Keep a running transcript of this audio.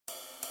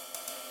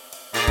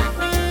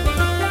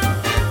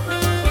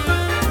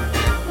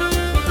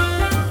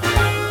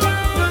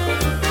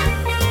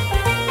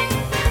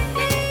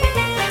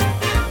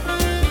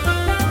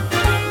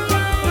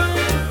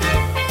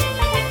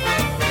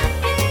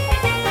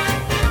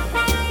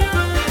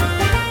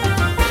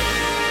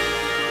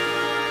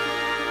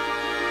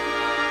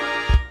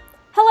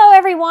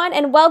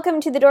and welcome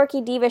to the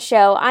Dorky Diva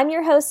Show. I'm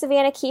your host,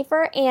 Savanna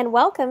Kiefer, and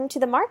welcome to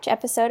the March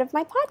episode of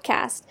my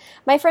podcast.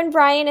 My friend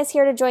Brian is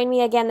here to join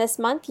me again this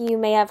month. You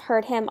may have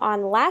heard him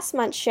on last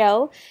month's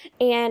show,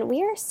 and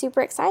we are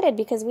super excited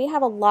because we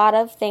have a lot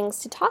of things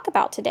to talk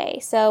about today.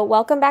 So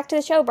welcome back to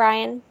the show,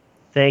 Brian.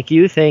 Thank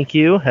you.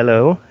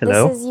 Hello.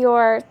 This is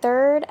your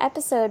third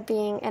episode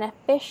being an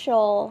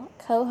official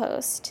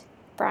co-host,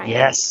 Brian.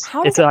 Yes.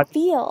 How does it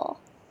feel?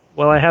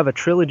 Well, I have a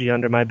trilogy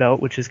under my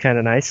belt, which is kind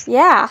of nice.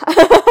 Yeah.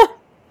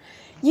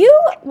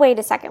 Wait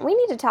a second. We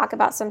need to talk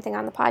about something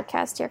on the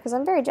podcast here because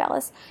I'm very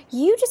jealous.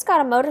 You just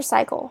got a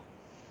motorcycle.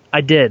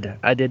 I did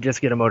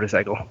just get a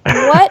motorcycle.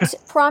 What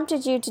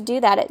prompted you to do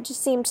that? It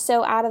just seemed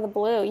so out of the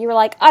blue. You were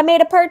like, I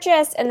made a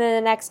purchase. And then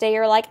the next day you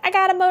were like, I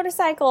got a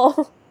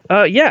motorcycle.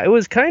 Yeah, it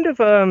was kind of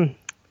an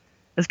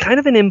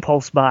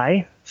impulse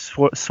buy,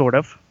 sort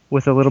of,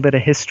 with a little bit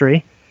of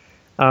history.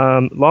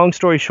 Long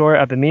story short,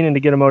 I've been meaning to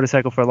get a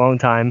motorcycle for a long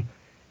time,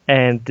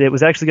 and it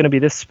was actually going to be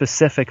this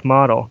specific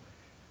model,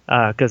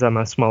 because I'm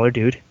a smaller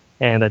dude,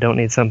 and I don't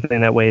need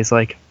something that weighs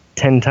like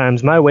 10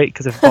 times my weight,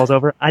 because if it falls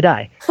over, I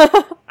die.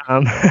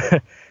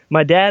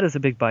 My dad is a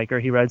big biker.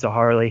 He rides a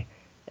Harley,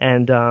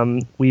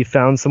 and we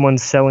found someone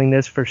selling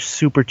this for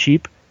super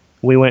cheap.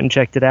 We went and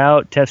checked it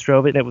out, test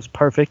drove it, and it was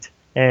perfect,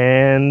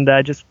 and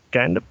I just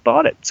kind of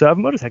bought it. So I have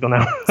a motorcycle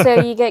now.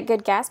 So you get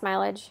good gas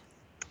mileage.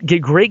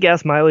 Get great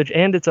gas mileage,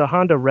 and it's a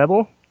Honda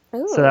Rebel.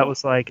 Ooh. So that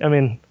was like,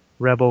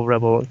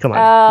 Rebel, come on.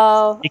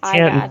 Oh, I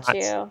got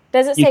you.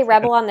 Does it say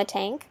Rebel on the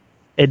tank?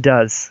 It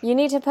does. You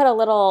need to put a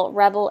little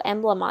Rebel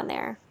emblem on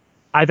there.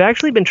 I've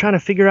actually been trying to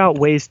figure out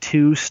ways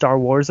to Star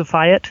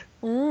Warsify it.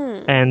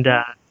 And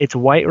it's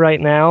white right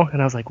now,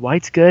 and I was like,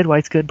 white's good,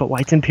 but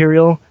white's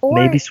Imperial. Or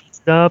maybe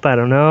switched up, I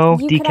don't know.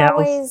 You Decals. could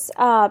always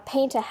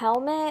paint a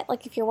helmet.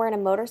 Like if you're wearing a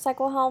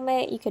motorcycle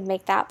helmet, you could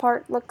make that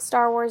part look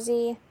Star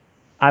Warsy.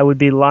 I would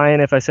be lying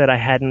if I said I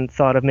hadn't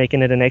thought of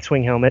making it an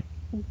X-Wing helmet.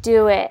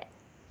 Do it.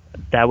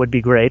 That would be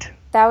great.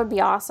 That would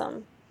be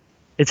awesome.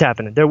 It's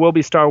happening. There will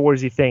be Star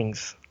Warsy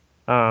things.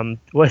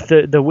 What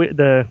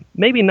the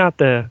maybe not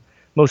the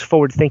most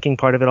forward-thinking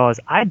part of it all is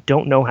I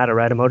don't know how to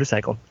ride a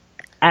motorcycle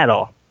at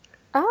all.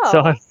 Oh.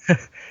 So,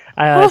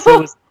 so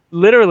it was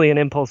literally an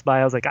impulse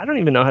buy. I was like, I don't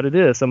even know how to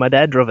do this. So my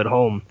dad drove it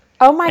home.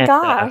 Oh my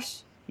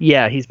gosh.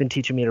 Yeah, he's been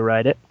teaching me to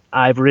ride it.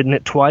 I've ridden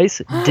it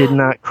twice. Did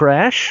not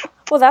crash.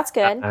 Well, that's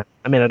good. I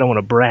don't want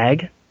to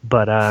brag,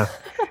 but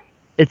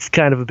it's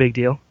kind of a big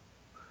deal.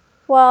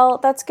 Well,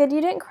 that's good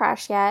you didn't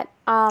crash yet.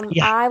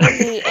 Yeah. I would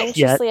be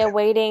anxiously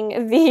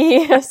awaiting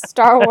the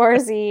Star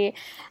Warsy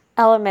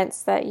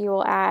elements that you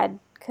will add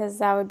because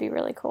that would be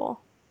really cool.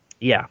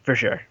 Yeah, for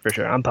sure.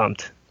 I'm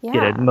pumped. Yeah.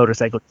 Get a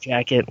motorcycle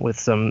jacket with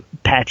some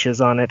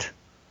patches on it.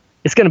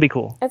 It's going to be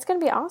cool. It's going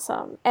to be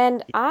awesome.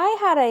 And I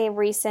had a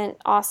recent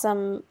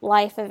awesome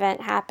life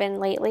event happen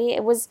lately.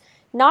 It was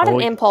not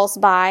an impulse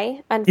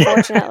buy,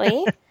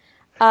 unfortunately.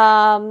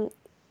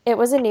 It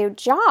was a new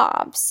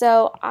job.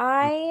 So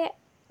I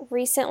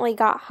recently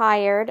got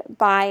hired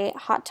by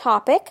Hot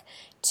Topic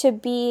to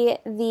be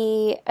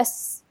the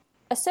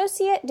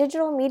associate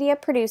digital media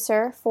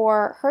producer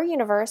for Her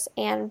Universe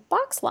and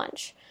Box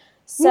Lunch.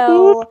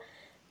 So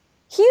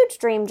huge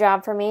dream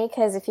job for me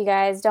because if you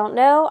guys don't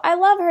know, I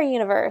love Her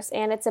Universe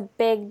and it's a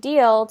big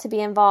deal to be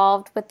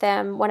involved with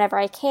them whenever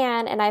I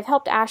can. And I've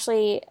helped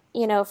Ashley,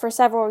 for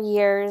several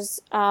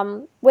years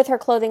with her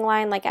clothing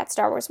line, like at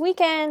Star Wars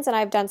weekends, and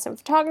I've done some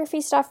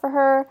photography stuff for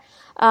her,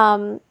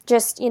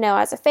 just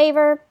as a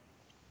favor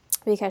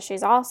because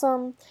she's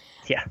awesome.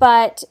 Yeah.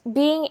 But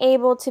being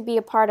able to be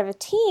a part of a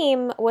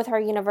team with Her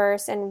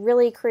Universe and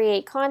really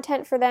create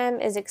content for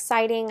them is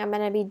exciting. I'm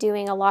going to be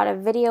doing a lot of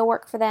video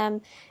work for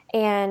them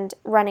and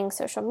running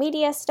social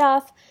media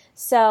stuff.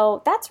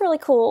 So that's really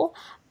cool.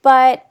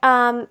 But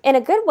in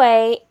a good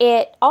way,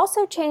 it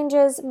also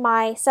changes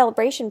my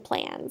celebration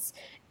plans.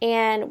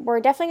 And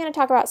we're definitely going to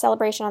talk about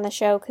celebration on the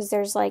show because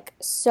there's like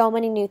so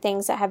many new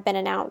things that have been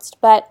announced.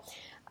 But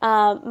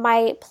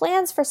my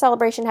plans for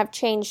celebration have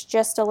changed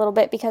just a little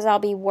bit because I'll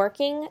be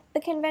working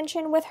the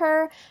convention with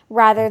her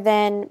rather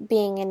than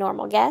being a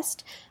normal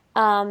guest.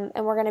 And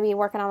we're going to be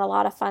working on a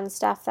lot of fun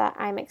stuff that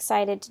I'm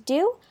excited to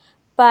do.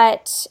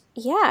 But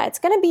yeah, it's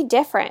going to be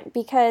different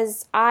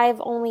because I've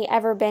only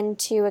ever been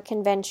to a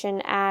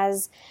convention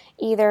as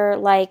either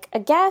like a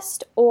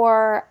guest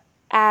or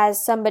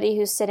as somebody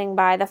who's sitting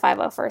by the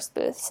 501st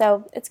booth.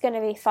 So it's going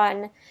to be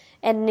fun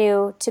and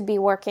new to be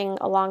working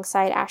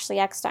alongside Ashley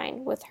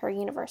Eckstein with Her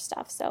Universe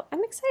stuff. So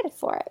I'm excited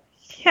for it.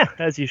 Yeah,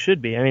 as you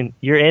should be. I mean,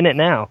 you're in it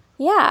now.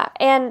 Yeah,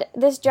 and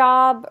this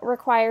job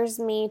requires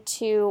me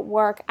to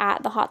work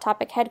at the Hot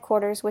Topic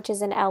headquarters, which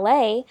is in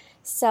LA.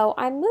 So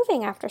I'm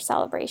moving after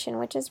Celebration,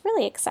 which is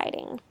really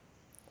exciting.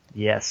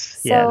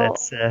 Yes. So yeah,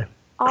 that's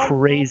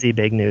crazy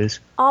big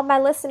news. All my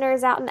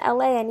listeners out in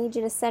LA, I need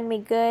you to send me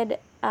good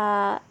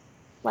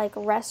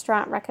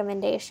restaurant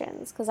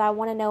recommendations because I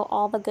want to know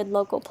all the good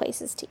local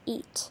places to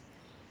eat.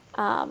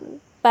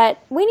 But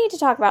we need to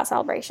talk about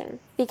Celebration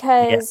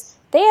because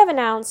they have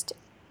announced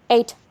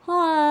a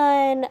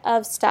ton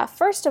of stuff.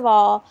 First of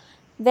all,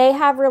 they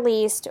have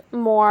released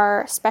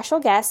more special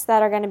guests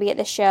that are going to be at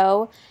the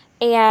show.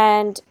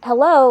 And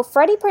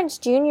Freddie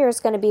Prinze Jr. is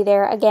going to be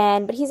there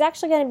again, but he's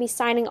actually going to be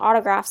signing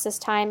autographs this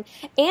time.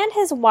 And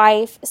his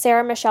wife,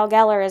 Sarah Michelle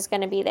Gellar, is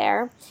going to be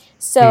there.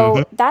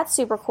 So that's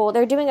super cool.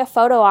 They're doing a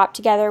photo op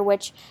together,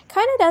 which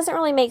kind of doesn't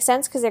really make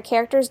sense because their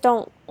characters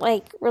don't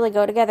really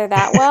go together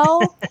that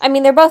well. I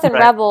mean, they're both in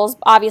Rebels,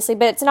 obviously,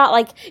 but it's not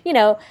like,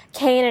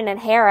 Kanan and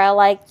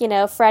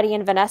Hera, Freddie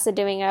and Vanessa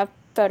doing a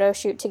photo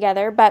shoot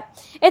together. But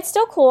it's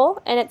still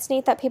cool, and it's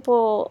neat that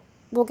people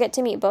will get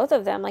to meet both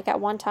of them at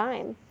one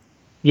time.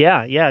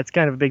 Yeah, it's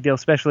kind of a big deal,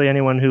 especially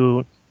anyone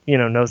who,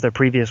 knows their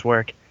previous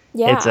work.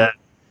 Yeah. It's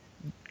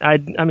I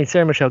mean,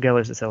 Sarah Michelle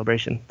Gellar's a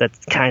celebration.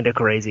 That's kind of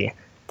crazy.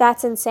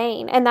 That's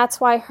insane. And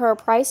that's why her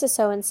price is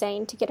so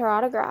insane to get her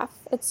autograph.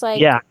 It's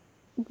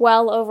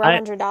well over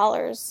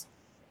 $100.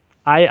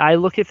 I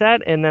look at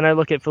that, and then I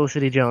look at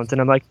Felicity Jones,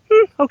 and I'm like,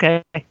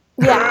 okay.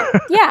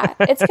 Yeah,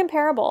 it's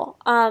comparable.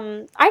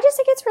 I just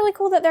think it's really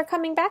cool that they're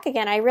coming back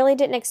again. I really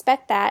didn't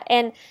expect that.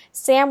 And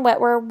Sam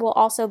Witwer will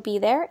also be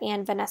there,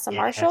 and Vanessa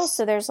Marshall.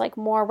 So there's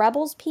more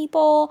Rebels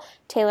people.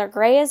 Taylor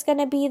Gray is going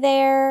to be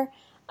there.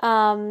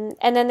 And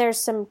then there's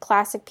some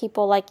classic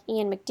people like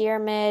Ian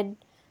McDiarmid.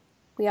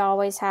 We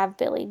always have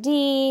Billy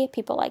D,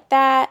 people like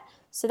that.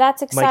 So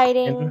that's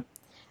exciting.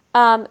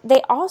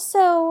 They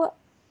also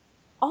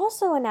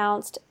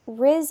announced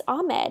Riz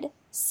Ahmed.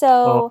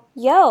 So,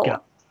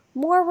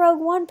 more Rogue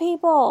One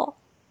people.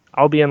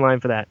 I'll be in line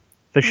for that.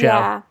 For sure.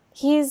 Yeah,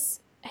 he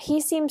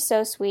seems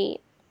so sweet.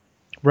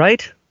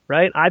 Right.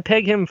 I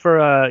peg him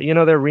for,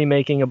 they're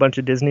remaking a bunch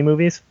of Disney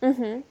movies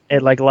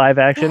at live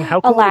action.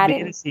 How cool would it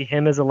be to see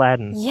him as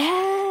Aladdin?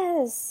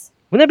 Yes.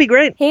 Wouldn't that be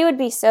great? He would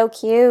be so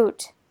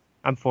cute.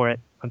 I'm for it.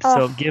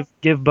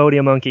 Give Bodhi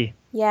a monkey.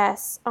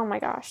 Yes. Oh my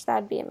gosh,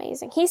 that'd be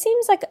amazing. He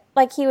seems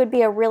like he would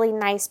be a really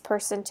nice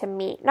person to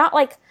meet. Not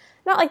like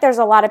there's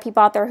a lot of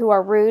people out there who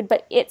are rude,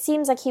 but it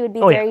seems like he would be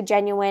very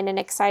genuine and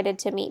excited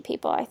to meet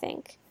people, I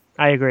think.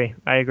 I agree.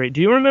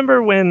 Do you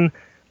remember when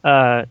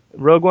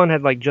Rogue One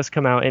had just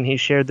come out and he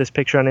shared this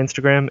picture on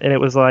Instagram, and it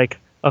was a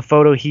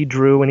photo he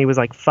drew when he was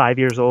 5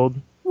 years old?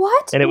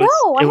 What? And I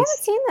haven't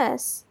seen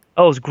this.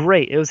 Oh, it was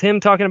great. It was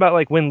him talking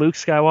about when Luke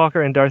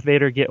Skywalker and Darth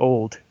Vader get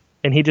old,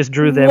 and he just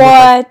drew them.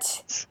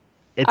 What?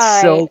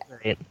 It's so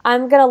great.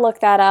 I'm going to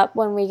look that up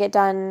when we get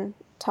done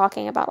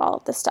talking about all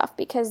of this stuff,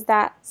 because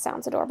that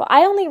sounds adorable.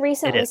 I only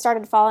recently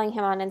started following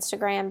him on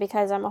Instagram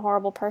because I'm a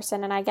horrible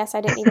person, and I guess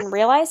I didn't even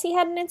realize he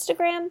had an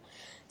Instagram.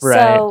 Right.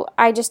 So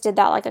I just did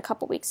that a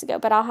couple weeks ago,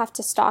 but I'll have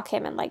to stalk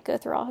him and go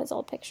through all his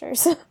old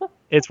pictures.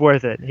 It's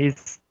worth it. He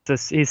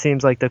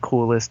seems like the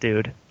coolest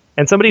dude.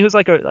 And somebody who's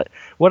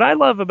what I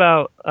love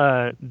about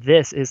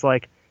this is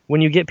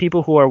when you get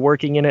people who are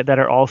working in it that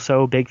are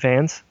also big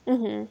fans.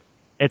 Mm-hmm.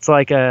 It's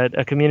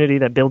a community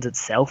that builds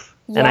itself.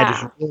 Yeah. And I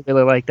just really,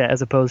 really like that,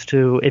 as opposed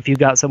to if you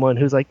got someone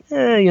who's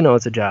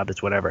it's a job,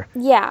 it's whatever.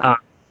 Yeah,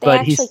 they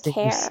actually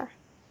care.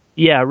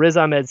 Yeah, Riz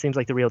Ahmed seems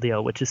like the real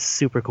deal, which is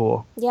super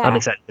cool. Yeah. I'm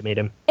excited to meet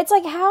him. It's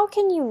how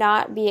can you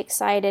not be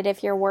excited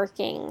if you're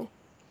working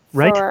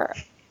for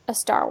a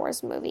Star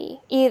Wars movie?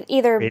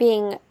 Either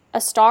being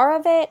a star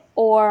of it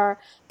or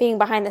being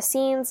behind the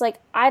scenes.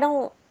 I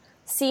don't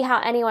see how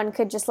anyone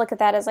could just look at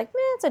that as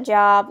it's a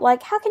job.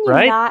 How can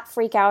you not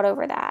freak out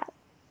over that?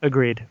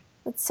 Agreed.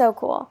 It's so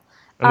cool.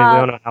 I mean, we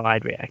don't know how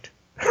I'd react.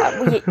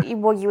 You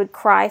would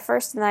cry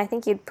first, and then I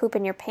think you'd poop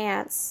in your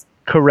pants.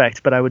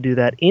 Correct, but I would do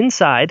that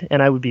inside,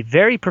 and I would be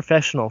very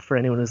professional for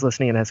anyone who's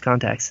listening and has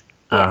contacts.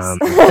 Yes.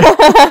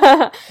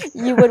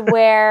 You would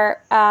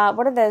wear,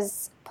 what are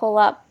those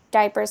pull-up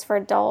diapers for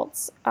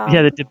adults?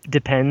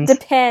 Depends.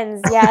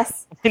 Depends,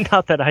 yes.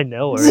 Not that I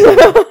know.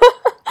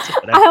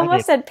 I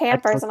almost said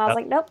Pampers, and I was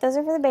like, nope, those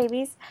are for the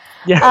babies.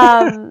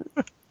 Yeah.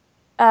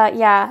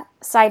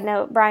 Side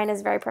note, Brian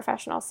is very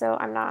professional, so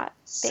I'm not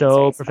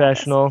so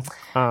professional.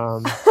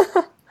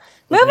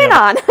 Moving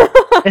on.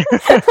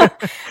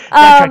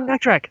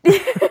 Backtrack.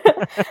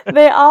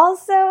 They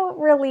also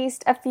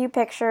released a few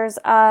pictures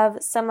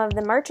of some of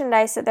the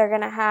merchandise that they're going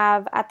to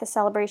have at the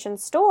Celebration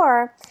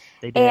store.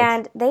 They did.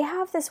 And they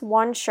have this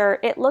one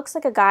shirt. It looks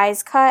like a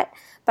guy's cut,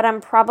 but I'm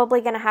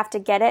probably going to have to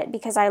get it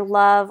because I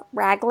love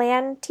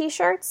Raglan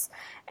t-shirts.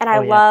 And I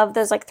love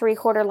those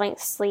 3/4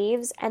 length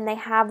sleeves. And they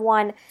have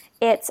one.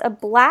 It's a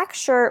black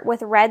shirt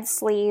with red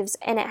sleeves,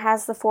 and it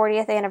has the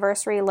 40th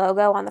anniversary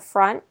logo on the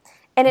front.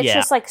 And it's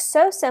just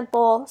so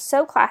simple,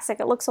 so classic.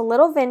 It looks a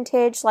little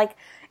vintage.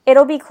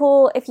 It'll be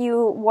cool if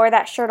you wore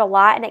that shirt a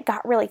lot and it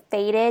got really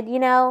faded,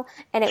 and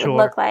it would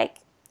look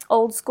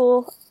old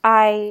school.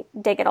 I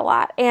dig it a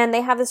lot. And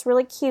they have this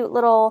really cute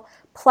little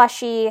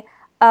plushie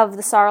of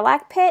the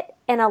Sarlacc pit,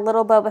 and a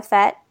little Boba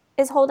Fett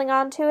is holding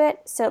on to it.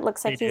 So it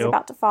looks like he's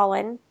about to fall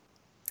in.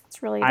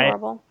 It's really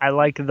adorable. I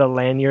like the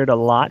lanyard a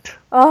lot.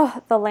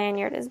 Oh, the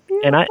lanyard is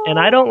beautiful. And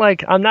I don't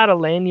I'm not a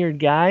lanyard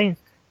guy.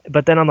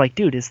 But then I'm like,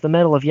 dude, it's the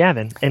Medal of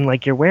Yavin,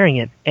 and you're wearing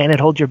it, and it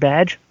holds your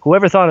badge.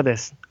 Whoever thought of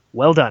this?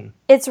 well done.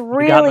 It's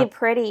really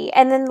pretty.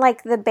 And then,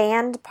 like, the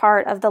band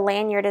part of the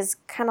lanyard is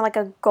kind of like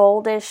a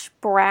goldish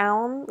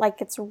brown.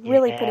 Like, it's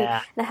really pretty.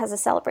 And it has a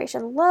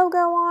Celebration logo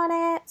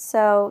on it.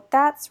 So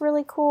that's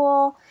really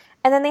cool.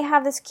 And then they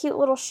have this cute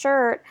little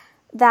shirt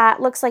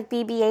that looks like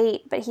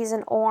BB-8, but he's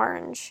an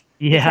orange.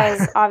 Yeah.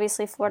 Because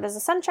obviously Florida's a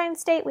sunshine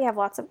state. We have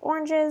lots of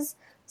oranges.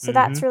 So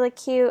that's really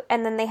cute.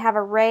 And then they have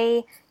a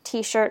Rey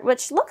t-shirt,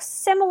 which looks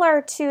similar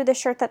to the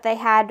shirt that they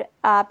had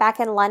back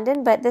in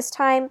London. But this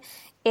time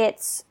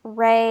it's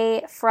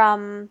Rey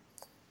from,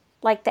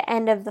 like, the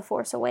end of The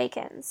Force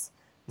Awakens.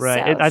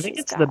 Right. So I think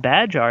it's the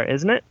badge art,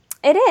 isn't it?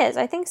 It is.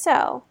 I think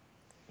so.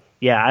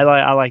 Yeah,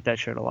 I like that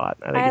shirt a lot.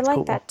 I think it's like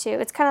cool. that too.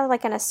 It's kind of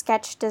like in a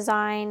sketch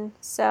design,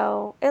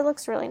 so it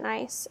looks really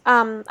nice.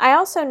 I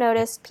also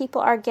noticed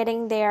people are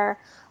getting their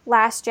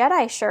Last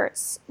Jedi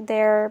shirts.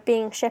 They're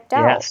being shipped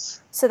out.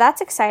 Yes. So that's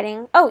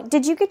exciting. Oh,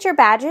 did you get your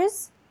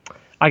badges?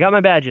 I got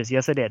my badges.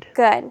 Yes, I did.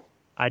 Good.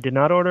 I did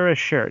not order a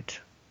shirt.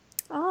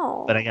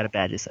 Oh. But I got a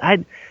badges.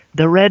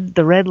 The red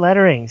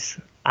letterings.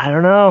 I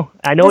don't know.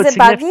 I know Does it's it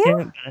bug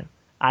significant. you? But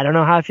I don't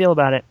know how I feel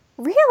about it.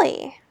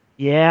 Really?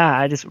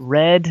 Yeah,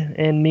 red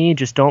and me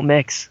just don't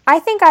mix. I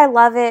think I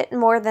love it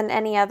more than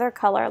any other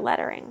color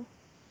lettering.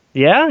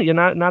 Yeah, you're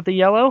not the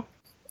yellow.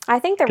 I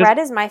think the red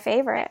is my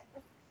favorite.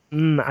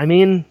 I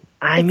mean,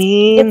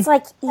 it's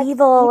like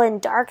evil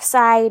and dark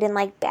side and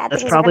like bad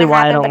things are going to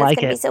happen, but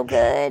it's going to be so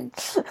good.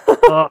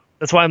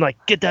 That's why I'm like,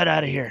 get that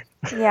out of here.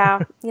 Yeah,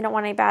 you don't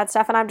want any bad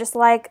stuff, and I'm just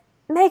like,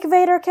 make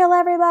Vader kill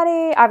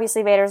everybody.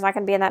 Obviously, Vader's not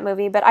going to be in that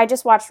movie, but I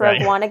just watched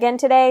Rogue One again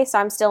today, so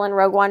I'm still in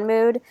Rogue One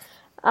mood.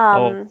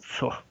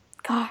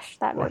 Gosh,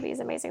 that movie is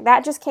amazing.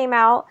 That just came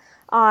out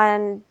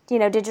on,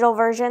 digital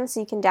version, so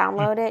you can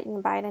download it. You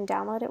can buy it and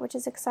download it, which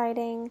is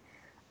exciting.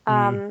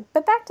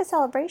 But back to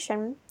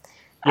Celebration.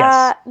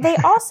 Yes. They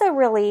also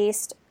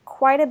released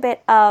quite a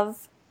bit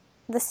of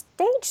the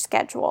stage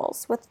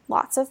schedules with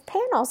lots of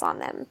panels on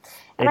them.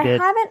 And I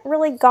haven't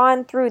really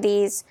gone through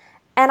these,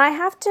 and I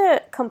have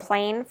to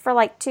complain for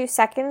like 2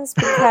 seconds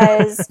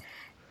because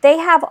they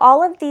have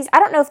all of these. I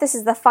don't know if this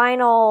is the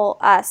final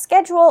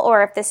schedule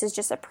or if this is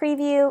just a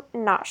preview.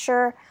 Not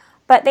sure.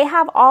 But they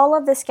have all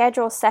of the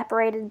schedules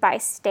separated by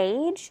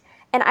stage,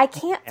 and I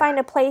can't find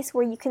a place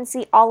where you can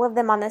see all of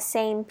them on the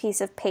same piece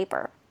of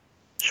paper.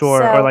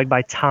 Sure, or like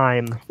by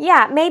time.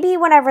 Yeah, maybe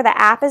whenever the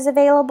app is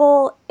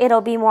available,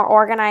 it'll be more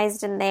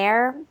organized in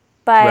there.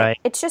 But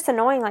it's just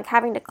annoying, like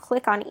having to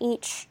click on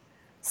each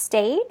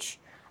stage.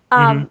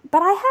 But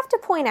I have to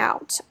point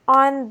out,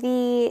 on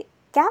the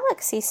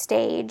Galaxy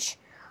stage,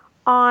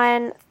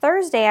 on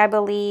Thursday, I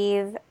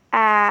believe,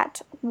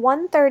 at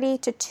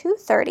 1:30 to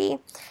 2:30,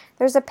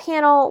 there's a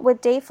panel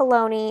with Dave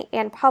Filoni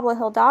and Pablo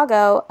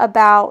Hidalgo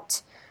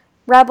about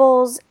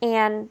Rebels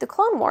and the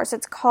Clone Wars.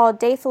 It's called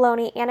Dave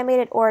Filoni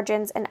Animated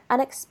Origins and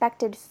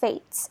Unexpected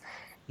Fates.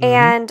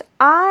 And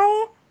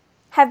I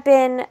have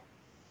been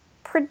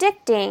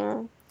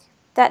predicting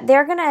that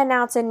they're going to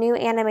announce a new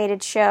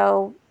animated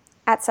show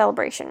at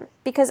Celebration.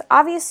 Because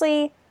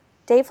obviously,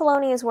 Dave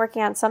Filoni is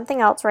working on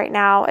something else right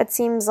now. It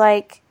seems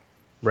like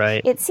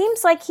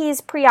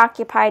he's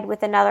preoccupied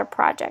with another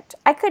project.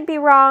 I could be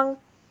wrong,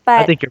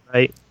 but I think you're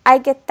right. I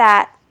get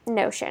that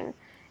notion.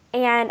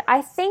 And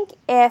I think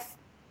if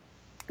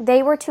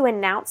they were to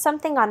announce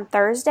something on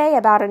Thursday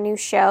about a new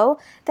show,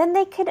 then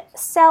they could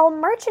sell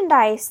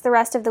merchandise the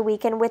rest of the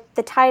weekend with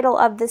the title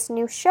of this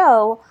new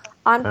show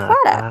on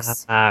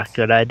products.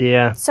 Good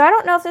idea. So I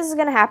don't know if this is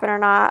going to happen or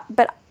not,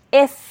 but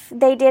if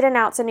they did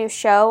announce a new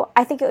show,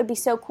 I think it would be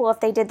so cool if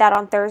they did that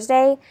on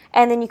Thursday,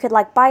 and then you could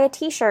like buy a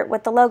t-shirt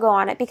with the logo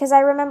on it, because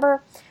I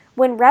remember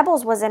when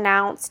Rebels was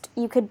announced,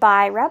 you could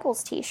buy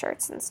Rebels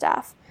t-shirts and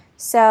stuff.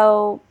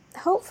 So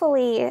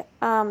hopefully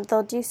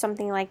they'll do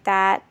something like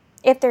that.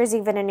 If there's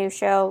even a new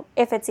show,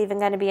 if it's even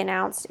going to be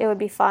announced, it would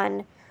be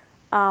fun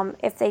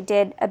if they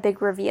did a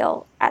big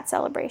reveal at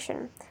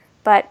Celebration.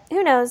 But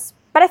who knows?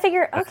 But I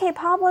figure, okay,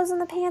 Pablo's in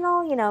the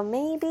panel,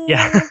 maybe.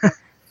 Yeah.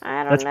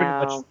 I don't know. That's pretty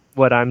much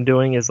what I'm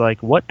doing is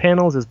like, what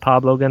panels is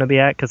Pablo going to be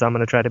at? Because I'm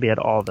going to try to be at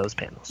all of those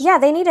panels. Yeah,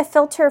 they need a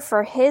filter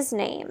for his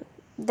name.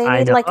 They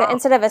need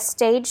instead of a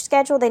stage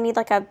schedule, they need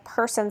like a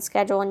person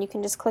schedule, and you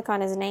can just click on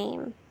his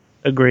name.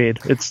 Agreed.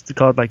 It's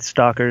called like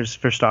Stalkers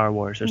for Star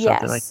Wars or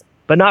something like that.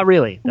 But not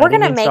really. We're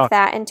going to make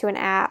that into an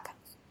app.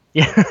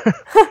 Yeah.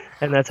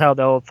 And that's how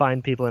they'll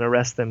find people and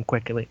arrest them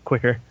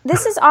quicker.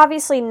 This is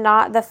obviously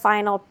not the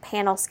final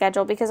panel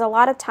schedule because a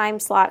lot of time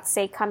slots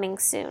say coming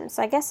soon.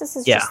 So I guess this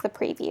is just the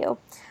preview.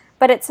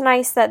 But it's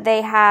nice that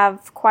they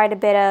have quite a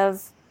bit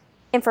of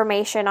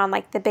information on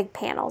like the big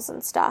panels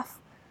and stuff.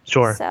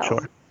 Sure.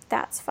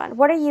 That's fun.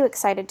 What are you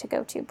excited to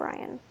go to,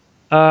 Brian?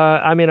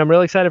 I'm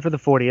really excited for the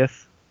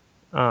 40th.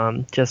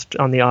 Just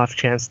on the off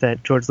chance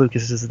that George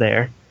Lucas is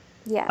there.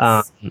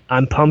 Yes.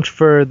 I'm pumped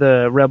for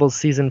the Rebels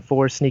Season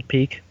 4 sneak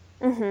peek.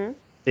 Mm-hmm.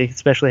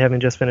 Especially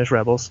having just finished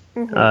Rebels.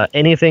 Mm-hmm.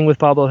 Anything with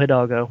Pablo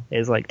Hidalgo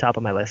is like top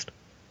of my list.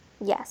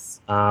 Yes.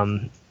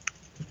 I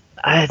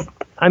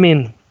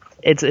mean,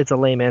 it's a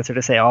lame answer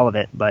to say all of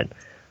it, but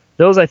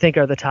those I think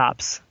are the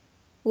tops.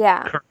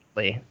 Yeah.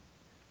 Currently.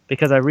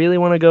 because I really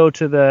want to go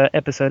to the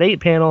episode 8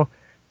 panel,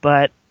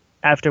 but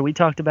after we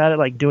talked about it,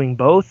 like doing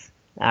both,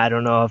 I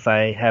don't know if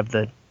I have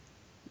the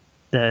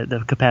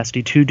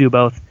capacity to do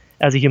both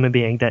as a human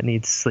being that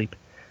needs sleep.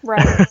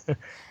 Right.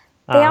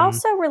 They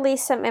also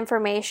released some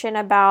information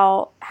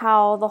about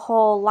how the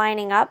whole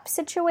lining up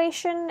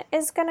situation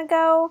is going to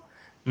go.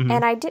 Mm-hmm.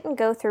 And I didn't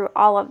go through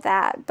all of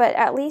that, but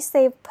at least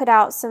they've put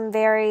out some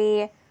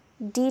very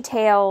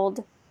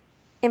detailed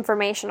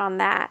information on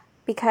that.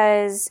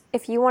 Because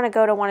if you want to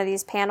go to one of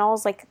these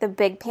panels, like the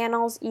big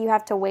panels, you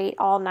have to wait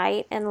all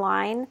night in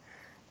line.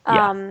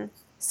 Yeah.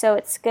 So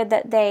it's good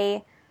that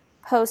they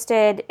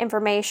posted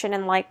information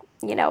and, like,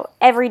 you know,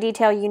 every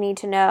detail you need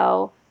to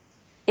know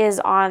is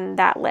on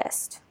that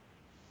list.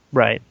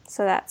 Right.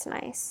 So that's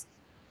nice.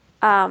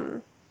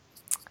 Did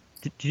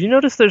you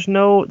notice there's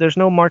no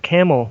Mark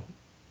Hamill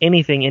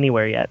anything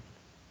anywhere yet?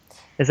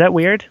 Is that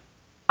weird?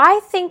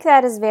 I think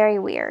that is very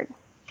weird.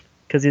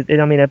 Because,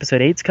 I mean, episode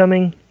 8's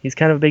coming. He's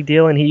kind of a big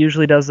deal, and he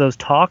usually does those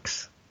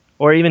talks.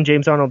 Or even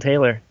James Arnold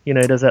Taylor. You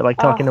know, he does that, like,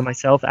 Talking to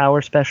Myself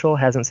hour special.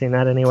 Hasn't seen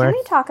that anywhere. Can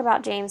we talk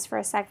about James for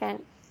a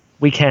second?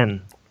 We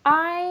can.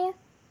 I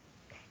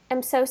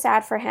am so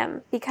sad for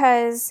him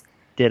because...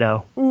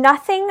 Ditto.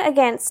 Nothing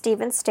against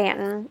Steven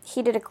Stanton.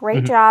 He did a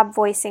great job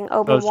voicing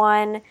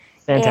Obi-Wan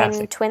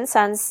in Twin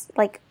Sons.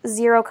 Like,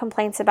 zero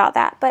complaints about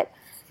that. But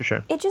for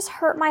sure, it just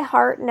hurt my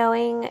heart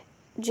knowing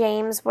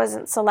James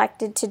wasn't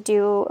selected to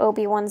do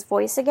Obi-Wan's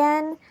voice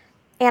again.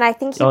 And I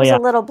think he was a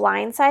little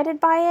blindsided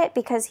by it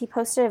because he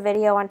posted a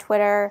video on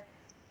Twitter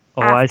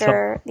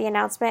after the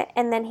announcement.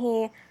 And then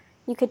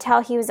you could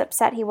tell he was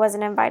upset he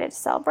wasn't invited to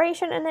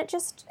Celebration. And it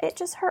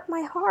just hurt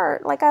my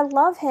heart. Like, I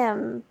love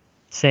him.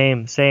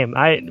 Same.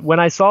 When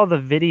I saw the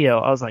video,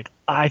 I was like,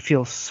 I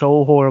feel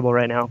so horrible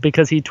right now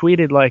because he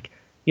tweeted like,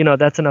 you know,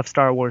 that's enough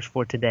Star Wars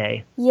for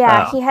today.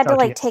 Yeah, he had to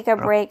like take a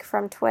break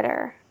from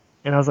Twitter.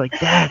 And I was like,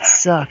 that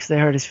sucks. They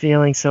hurt his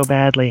feelings so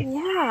badly.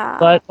 Yeah.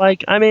 But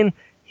like, I mean,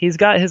 he's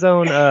got his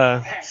own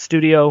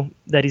studio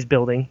that he's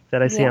building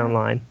that I see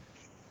online.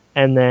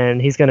 And then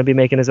he's going to be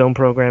making his own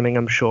programming,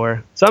 I'm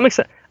sure. So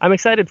I'm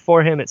excited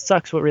for him. It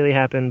sucks what really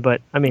happened,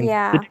 but I mean,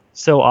 it's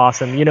so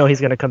awesome. You know, he's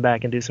going to come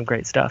back and do some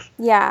great stuff.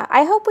 Yeah,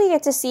 I hope we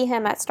get to see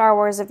him at Star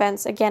Wars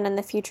events again in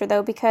the future,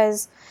 though,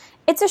 because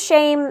it's a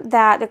shame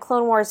that the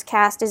Clone Wars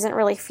cast isn't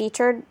really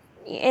featured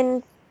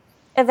in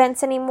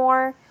events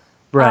anymore.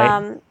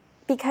 Right.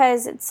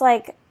 Because it's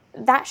like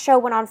that show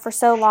went on for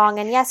so long,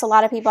 and yes, a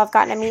lot of people have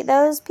gotten to meet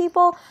those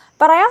people,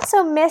 but I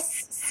also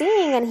miss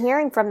seeing and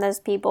hearing from those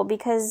people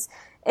because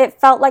it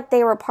felt like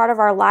they were part of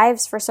our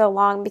lives for so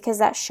long because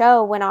that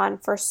show went on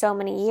for so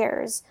many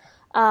years.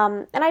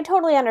 And I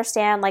totally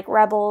understand, like,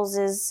 Rebels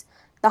is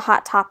the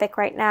hot topic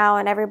right now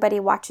and everybody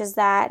watches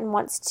that and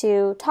wants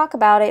to talk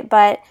about it,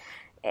 but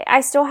I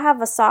still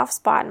have a soft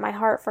spot in my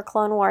heart for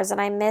Clone Wars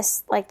and I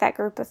miss, like, that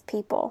group of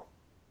people.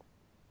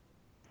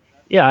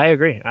 Yeah, I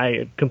agree.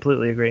 I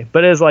completely agree.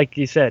 But as like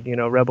you said, you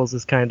know, Rebels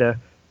is kind of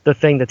the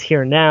thing that's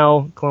here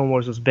now. Clone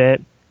Wars was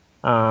bit.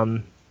 I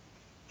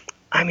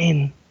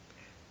mean,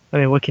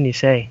 what can you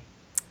say?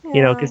 Yeah.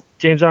 You know, because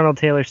James Arnold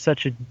Taylor's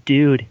such a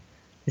dude.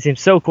 He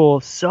seems so cool,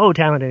 so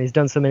talented. He's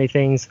done so many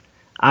things.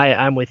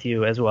 I'm with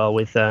you as well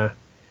with the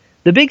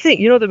big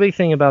thing. You know, the big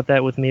thing about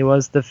that with me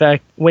was the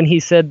fact when he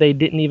said they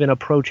didn't even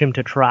approach him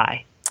to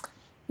try.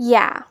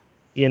 Yeah.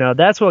 You know,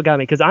 that's what got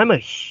me because I'm a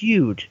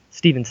huge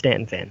Steven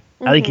Stanton fan.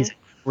 Mm-hmm. I think he's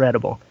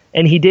incredible.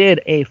 And he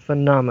did a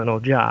phenomenal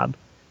job.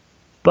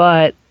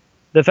 But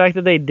the fact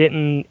that they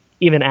didn't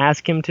even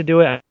ask him to do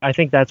it, I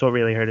think that's what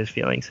really hurt his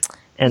feelings.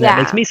 And that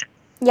makes me sad.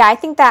 Yeah, I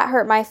think that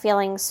hurt my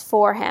feelings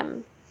for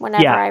him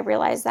whenever I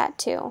realized that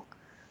too.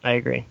 I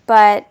agree.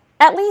 But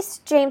at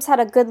least James had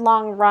a good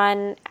long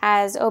run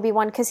as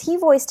Obi-Wan because he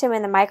voiced him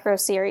in the micro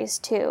series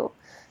too.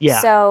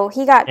 Yeah. So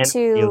he got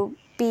to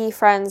be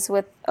friends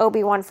with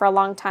Obi-Wan for a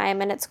long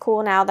time, and it's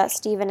cool now that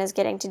Steven is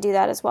getting to do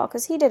that as well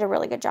because he did a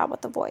really good job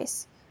with the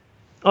voice.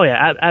 Oh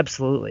yeah,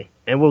 absolutely.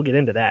 And we'll get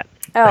into that.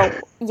 Oh,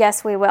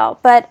 yes, we will.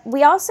 But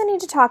we also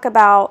need to talk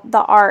about the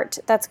art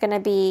that's going to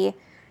be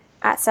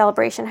at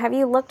Celebration. Have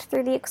you looked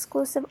through the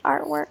exclusive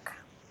artwork?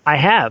 I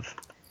have.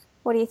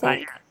 What do you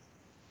think?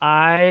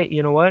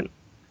 You know what?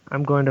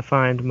 I'm going to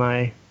find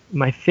my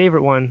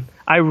favorite one.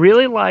 I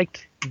really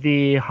liked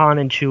the Han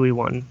and Chewie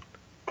one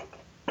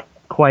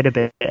quite a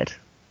bit.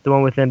 The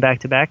one with them back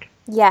to back.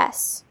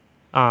 Yes.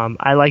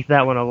 I liked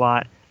that one a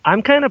lot.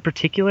 I'm kind of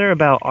particular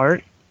about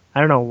art. I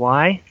don't know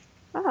why.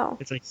 Oh.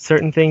 It's like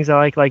certain things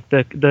I like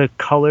the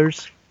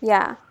colors.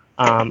 Yeah.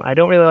 I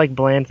don't really like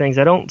bland things.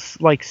 I don't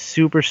like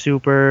super,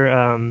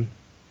 I don't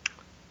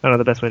know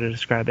the best way to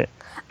describe it.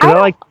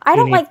 I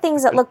don't like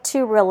things that look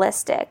too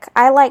realistic.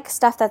 I like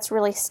stuff that's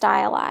really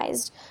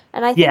stylized.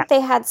 And I think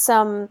they had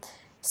some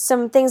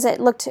things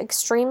that looked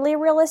extremely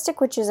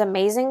realistic, which is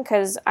amazing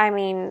because, I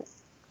mean,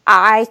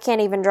 I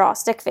can't even draw a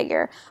stick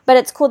figure. But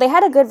it's cool. They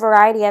had a good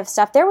variety of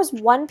stuff. There was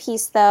one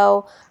piece,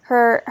 though.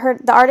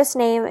 The artist's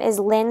name is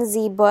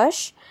Lindsay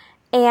Bush,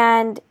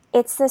 and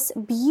it's this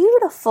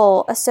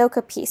beautiful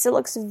Ahsoka piece. It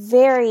looks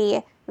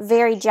very,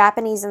 very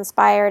Japanese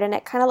inspired, and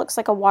it kind of looks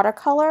like a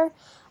watercolor.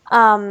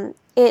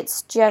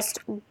 It's just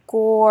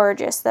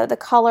gorgeous, though. The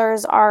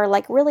colors are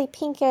like really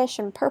pinkish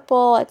and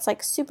purple. It's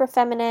like super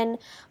feminine,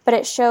 but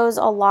it shows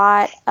a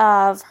lot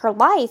of her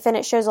life, and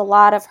it shows a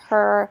lot of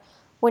her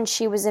when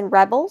she was in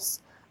Rebels.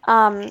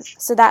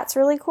 So that's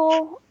really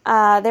cool.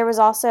 There was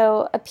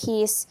also a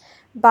piece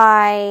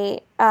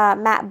by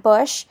Matt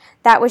Bush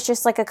that was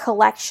just like a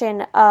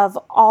collection of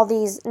all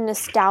these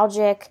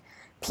nostalgic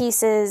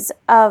pieces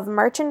of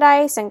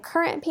merchandise and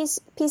current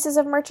pieces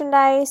of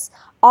merchandise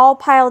all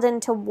piled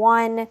into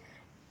one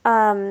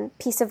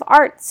piece of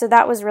art. So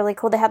that was really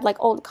cool. They had like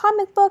old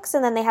comic books,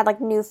 and then they had like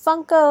new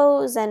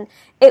Funkos, and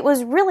it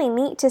was really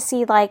neat to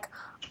see like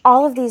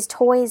all of these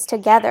toys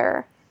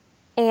together,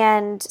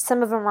 and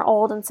some of them are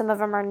old and some of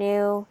them are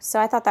new. So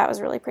I thought that was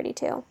really pretty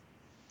too.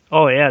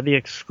 Oh yeah, the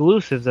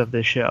exclusives of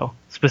this show,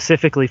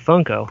 specifically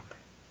Funko,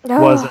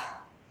 was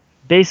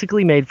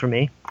basically made for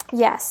me.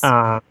 Yes.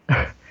 I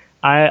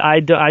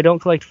don't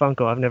collect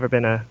Funko. I've never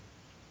been a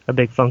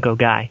big Funko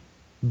guy.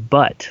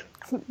 But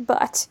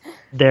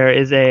there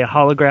is a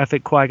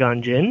holographic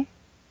Qui-Gon Jinn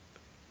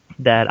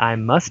that I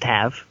must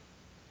have,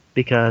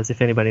 because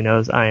if anybody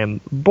knows, I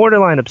am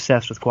borderline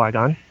obsessed with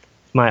Qui-Gon.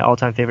 It's my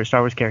all-time favorite Star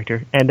Wars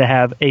character. And to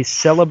have a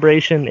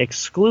Celebration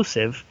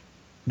exclusive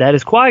that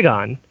is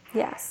Qui-Gon.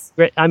 Yes.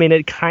 I mean,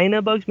 it kind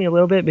of bugs me a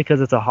little bit because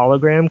it's a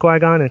hologram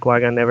Qui-Gon, and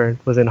Qui-Gon never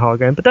was in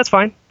hologram. But that's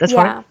fine. That's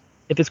fine.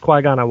 If it's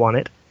Qui-Gon, I want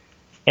it.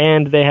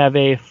 And they have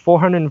a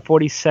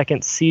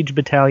 442nd Siege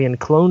Battalion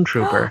clone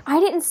trooper. I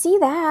didn't see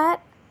that.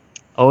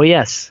 Oh,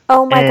 yes.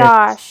 Oh, my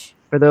gosh.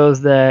 For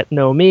those that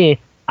know me,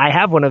 I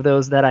have one of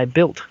those that I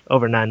built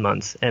over 9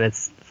 months, and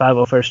it's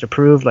 501st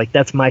approved. Like,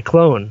 that's my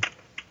clone.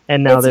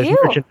 And now there's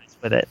merchandise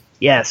with it.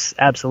 Yes,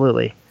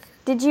 absolutely.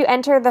 Did you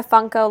enter the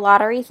Funko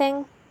lottery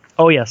thing?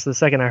 Oh, yes, the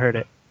second I heard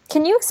it.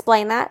 Can you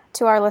explain that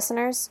to our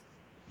listeners?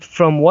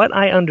 From what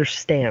I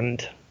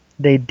understand,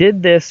 they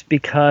did this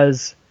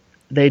because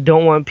they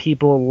don't want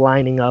people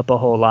lining up a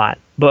whole lot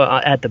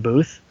at the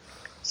booth.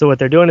 So what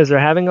they're doing is they're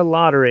having a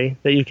lottery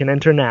that you can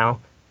enter now,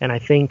 and I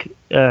think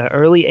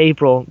early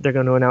April they're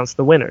going to announce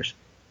the winners.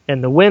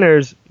 And the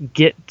winners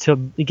get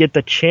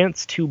the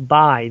chance to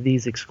buy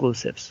these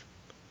exclusives.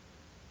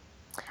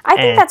 I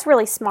think that's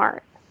really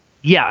smart.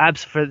 Yeah,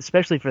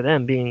 especially for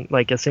them being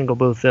like a single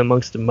booth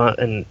amongst them,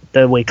 and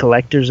the way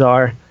collectors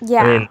are.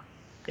 Yeah. I mean,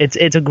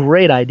 it's a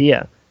great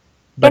idea,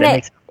 but it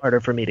makes it harder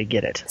for me to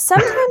get it.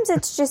 Sometimes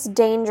it's just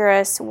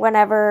dangerous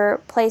whenever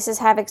places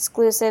have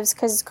exclusives,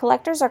 because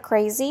collectors are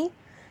crazy,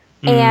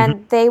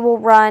 and they will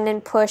run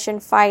and push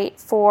and fight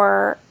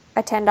for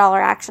a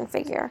 $10 action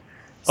figure.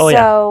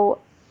 So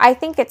I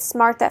think it's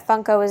smart that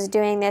Funko is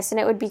doing this, and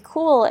it would be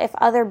cool if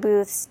other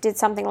booths did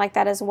something like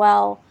that as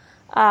well.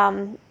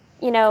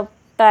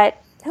 But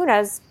who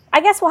knows? I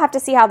guess we'll have to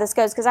see how this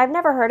goes, because I've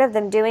never heard of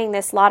them doing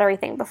this lottery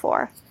thing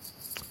before.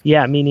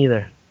 Yeah, me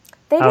neither.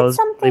 They did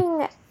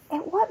something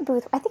at what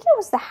booth? I think it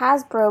was the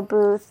Hasbro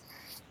booth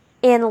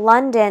in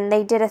London.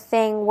 They did a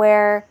thing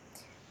where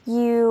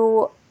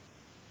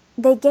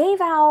they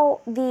gave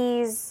out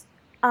these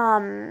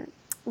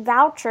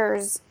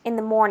vouchers in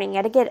the morning. You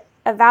had to get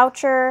a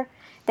voucher.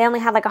 They only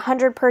had like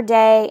 100 per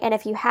day, and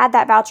if you had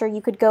that voucher, you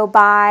could go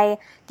buy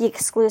the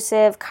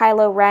exclusive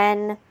Kylo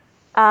Ren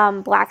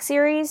Black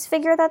Series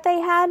figure that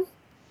they had.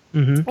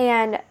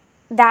 And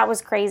that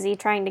was crazy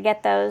trying to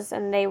get those,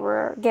 and they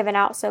were given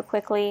out so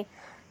quickly.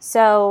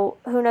 So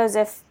who knows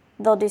if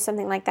they'll do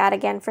something like that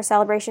again for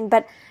Celebration.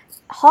 But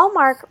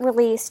Hallmark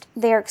released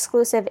their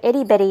exclusive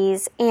itty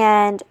bitties,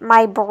 and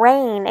my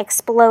brain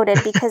exploded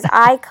because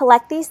I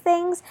collect these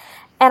things,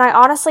 and I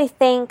honestly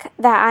think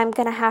that I'm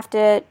going to have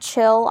to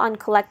chill on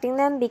collecting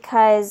them,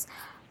 because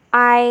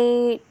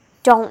I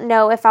don't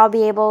know if I'll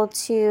be able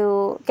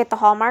to get the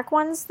Hallmark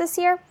ones this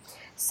year.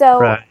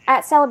 So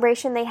at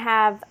Celebration, they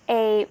have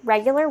a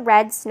regular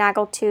red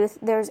snaggletooth.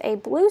 There's a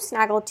blue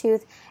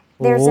snaggletooth.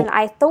 There's an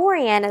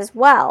Ithorian as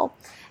well.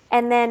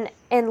 And then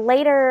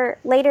later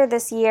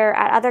this year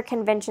at other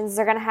conventions,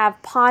 they're going to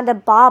have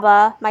Ponda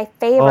Baba, my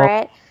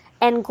favorite,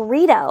 and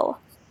Greedo.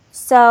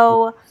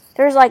 So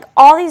there's like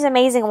all these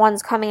amazing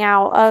ones coming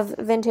out of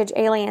vintage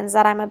aliens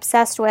that I'm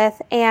obsessed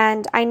with,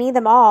 and I need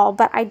them all,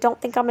 but I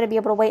don't think I'm going to be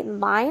able to wait in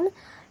line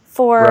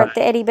for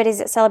the itty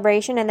bitties at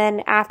Celebration, and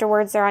then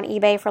afterwards they're on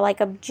eBay for like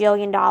 $1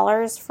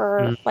 jillion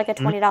for like a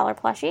 $20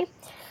 plushie.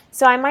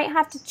 So I might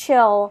have to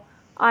chill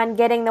on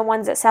getting the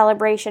ones at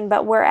Celebration,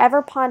 but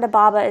wherever Ponda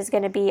Baba is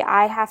going to be,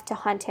 I have to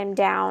hunt him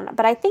down.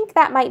 But I think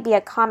that might be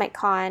a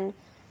Comic-Con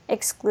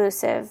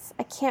exclusive.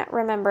 I can't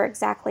remember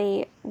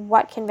exactly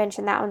what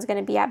convention that one's going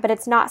to be at, but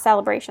it's not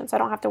Celebration, so I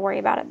don't have to worry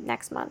about it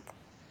next month.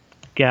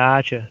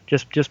 Gotcha.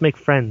 Just make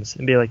friends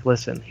and be like,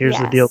 listen, here's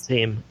the deal,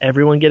 team.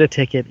 Everyone get a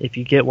ticket. If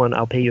you get one,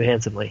 I'll pay you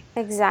handsomely.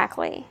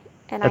 Exactly.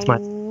 And I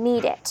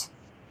need it.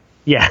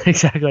 Yeah,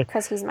 exactly.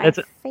 Because he's my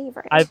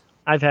favorite.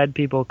 I've had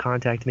people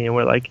contact me and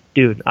we're like,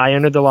 dude, I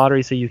entered the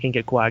lottery so you can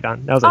get Qui-Gon.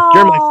 And I was like,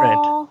 you're my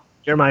friend.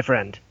 You're my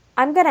friend.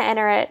 I'm going to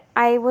enter it.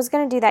 I was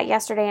going to do that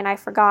yesterday and I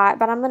forgot,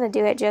 but I'm going to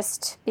do it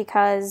just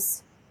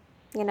because,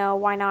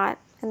 why not?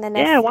 And then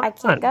if I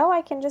can't go,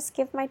 I can just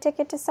give my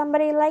ticket to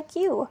somebody like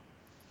you.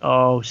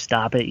 Oh,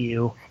 stop it,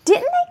 you.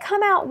 Didn't they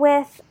come out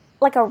with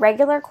like a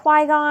regular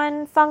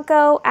Qui-Gon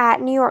Funko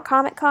at New York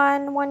Comic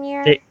Con one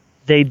year?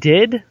 They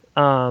did.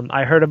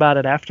 I heard about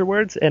it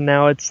afterwards, and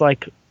now it's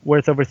like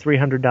worth over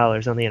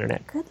 $300 on the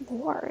internet. Good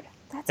Lord.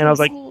 That's and insane. I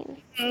was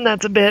like,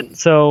 that's a bit.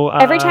 So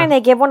every time they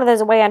give one of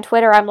those away on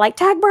Twitter, I'm like,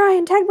 tag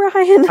Brian, tag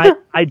Brian.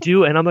 I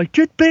do, and I'm like,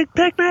 get big,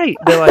 pick me.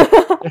 They're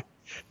like,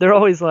 they're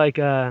always like,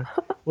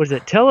 what is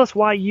it? Tell us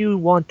why you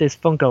want this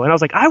Funko. And I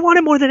was like, I want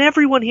it more than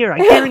everyone here. I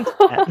guarantee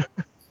that.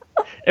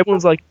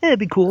 Everyone's like, it'd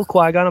be cool,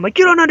 Qui-Gon. I'm like,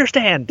 you don't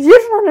understand. You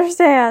don't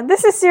understand.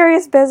 This is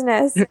serious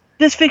business.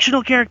 This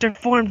fictional character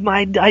formed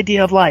my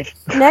idea of life.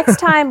 Next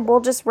time, we'll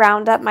just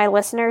round up my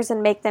listeners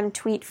and make them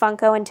tweet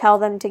Funko and tell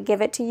them to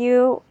give it to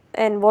you.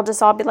 And we'll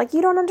just all be like,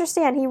 you don't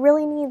understand. He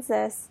really needs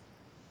this.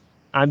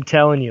 I'm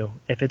telling you,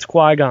 if it's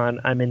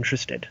Qui-Gon, I'm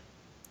interested.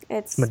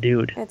 It's my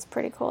dude. It's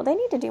pretty cool. They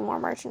need to do more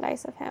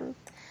merchandise of him.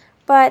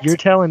 But you're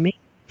telling me?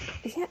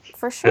 Yeah,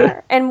 for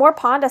sure. And more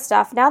Ponda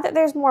stuff. Now that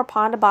there's more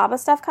Ponda Baba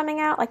stuff coming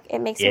out, like, it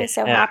makes me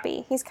so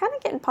happy. He's kind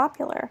of getting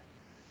popular.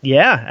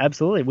 Yeah,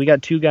 absolutely. We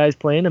got 2 guys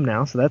playing him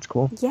now, so that's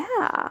cool.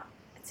 Yeah,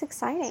 it's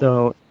exciting.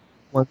 So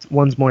once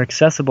one's more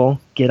accessible,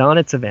 get on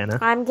it, Savanna.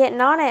 I'm getting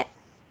on it.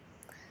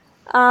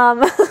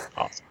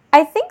 Awesome.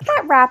 I think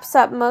that wraps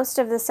up most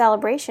of the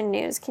celebration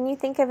news. Can you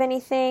think of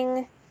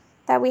anything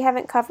that we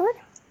haven't covered?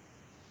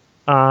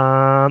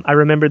 I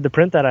remembered the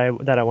print that I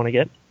want to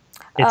get.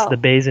 It's the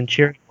Baze and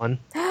Chirrut one.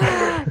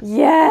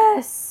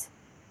 Yes.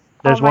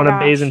 There's one of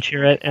Baze and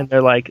Chirrut, and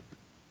they're like,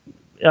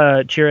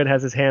 Chirrut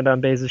has his hand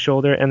on Baze's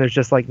shoulder, and there's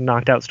just like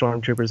knocked out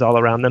stormtroopers all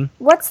around them.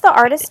 What's the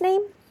artist's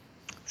name?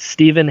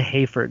 Stephen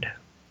Hayford.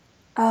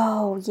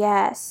 Oh,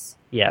 yes.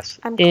 Yes.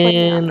 I'm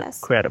clicking on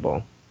this.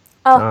 Incredible.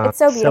 Oh, it's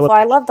so beautiful.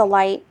 I love the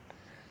light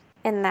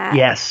in that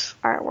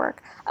artwork.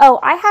 Oh,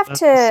 I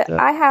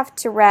have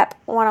to rep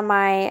one of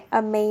my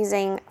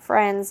amazing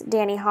friends,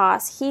 Danny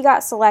Haas. He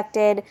got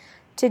selected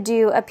to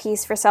do a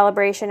piece for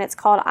Celebration. It's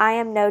called I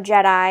Am No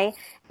Jedi,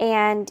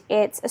 and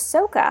it's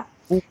Ahsoka.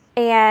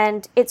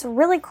 And it's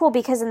really cool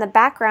because in the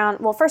background,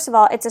 well, first of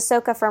all, it's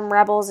Ahsoka from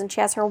Rebels, and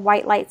she has her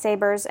white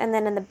lightsabers. And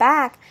then in the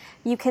back,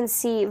 you can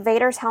see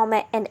Vader's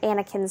helmet and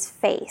Anakin's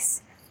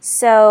face.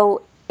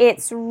 So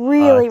it's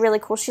really, really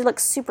cool. She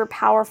looks super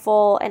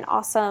powerful and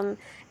awesome.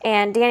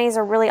 And Danny's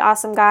a really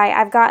awesome guy.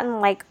 I've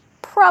gotten like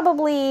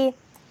probably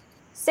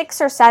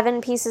 6 or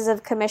 7 pieces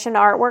of commissioned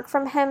artwork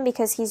from him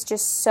because he's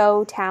just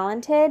so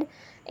talented.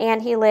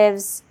 And he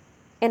lives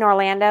in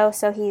Orlando,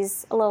 so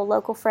he's a little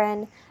local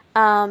friend.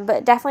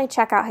 But definitely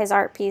check out his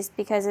art piece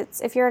because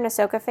if you're an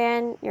Ahsoka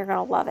fan, you're going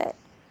to love it.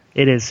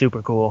 It is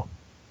super cool.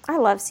 I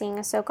love seeing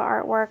Ahsoka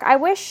artwork. I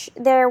wish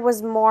there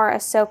was more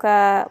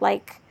Ahsoka,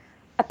 like,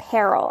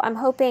 apparel. I'm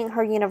hoping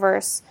her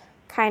universe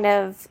kind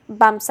of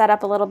bumps that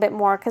up a little bit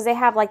more because they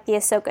have, like, the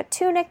Ahsoka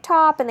tunic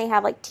top and they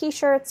have, like,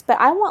 t-shirts, but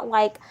I want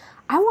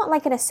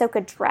an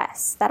Ahsoka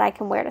dress that I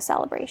can wear to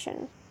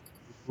Celebration.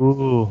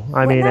 Ooh,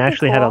 I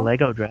actually had a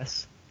Lego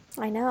dress.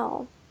 I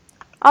know.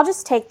 I'll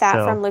just take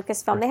that from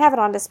Lucasfilm. They have it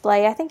on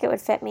display. I think it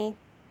would fit me.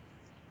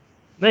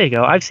 There you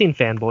go. I've seen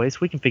Fanboys.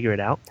 We can figure it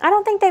out. I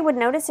don't think they would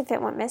notice if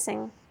it went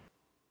missing.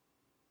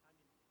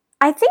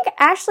 I think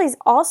Ashley's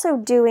also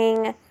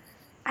doing,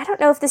 I don't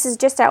know if this is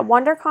just at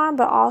WonderCon,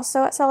 but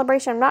also at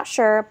Celebration. I'm not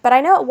sure. But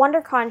I know at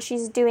WonderCon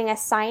she's doing a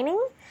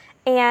signing.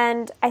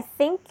 And I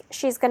think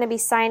she's going to be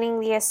signing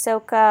the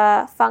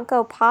Ahsoka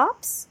Funko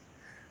Pops.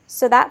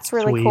 So that's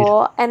really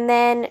cool. And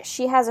then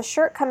she has a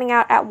shirt coming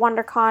out at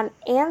WonderCon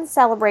and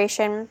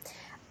Celebration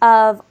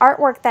of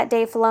artwork that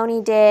Dave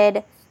Filoni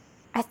did.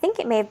 I think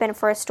it may have been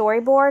for a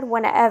storyboard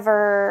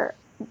whenever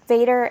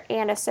Vader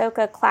and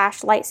Ahsoka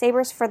clashed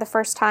lightsabers for the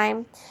first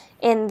time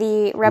in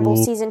the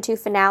Rebels Season 2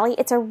 finale.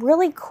 It's a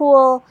really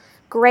cool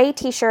gray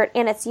t-shirt,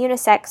 and it's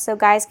unisex, so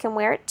guys can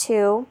wear it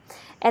too.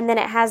 And then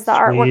it has the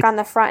artwork on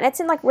the front. It's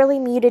in like really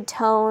muted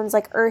tones,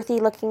 like earthy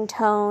looking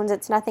tones.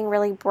 It's nothing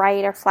really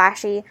bright or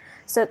flashy.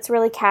 So it's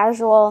really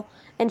casual.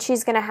 And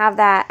she's going to have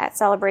that at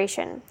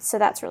Celebration. So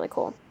that's really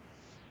cool.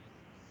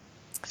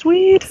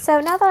 Sweet. So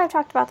now that I've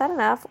talked about that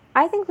enough,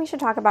 I think we should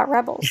talk about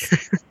Rebels.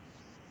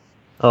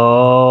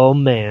 Oh,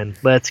 man.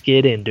 Let's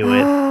get into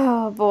it.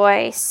 Oh,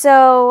 boy.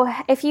 So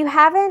if you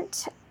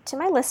haven't, to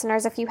my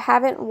listeners, if you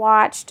haven't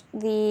watched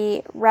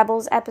the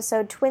Rebels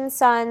episode Twin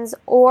Suns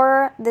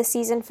or the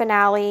season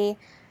finale,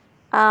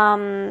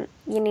 you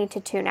need to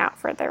tune out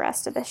for the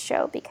rest of the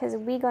show because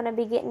we're going to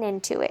be getting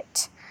into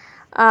it.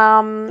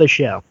 The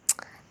show.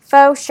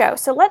 Faux show.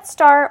 So let's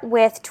start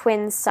with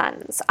Twin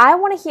Suns. I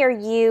want to hear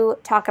you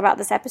talk about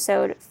this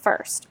episode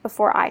first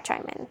before I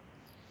chime in.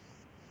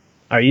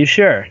 Are you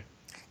sure?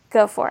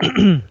 Go for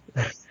it.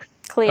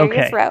 Clear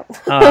your throat.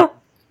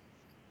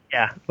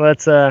 Yeah,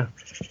 let's,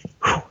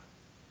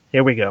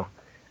 here we go.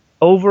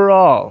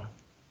 Overall,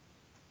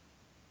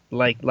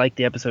 like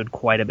the episode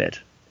quite a bit.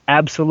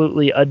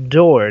 Absolutely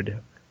adored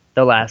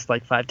the last,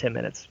 5-10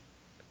 minutes.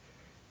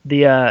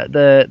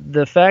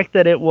 The fact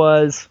that it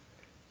was,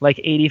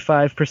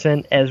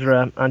 85%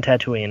 Ezra on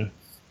Tatooine,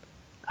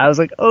 I was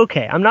like,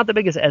 okay, I'm not the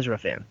biggest Ezra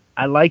fan.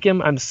 I like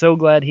him. I'm so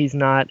glad he's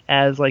not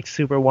as like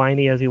super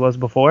whiny as he was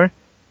before.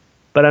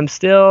 But I'm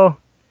still,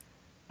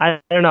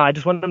 I don't know. I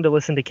just want him to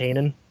listen to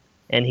Kanan,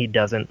 and he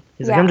doesn't.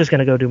 He's like, I'm just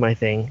gonna go do my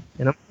thing,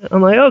 and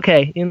I'm like,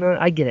 okay,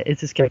 I get it.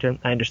 It's his character.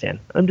 I understand.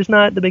 I'm just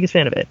not the biggest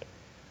fan of it.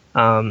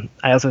 I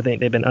also think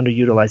they've been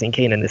underutilizing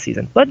Kanan this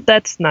season, but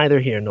that's neither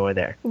here nor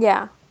there.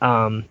 Yeah.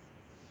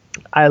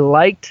 I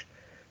liked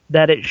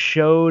that it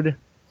showed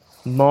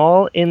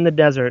Maul in the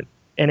desert,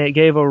 and it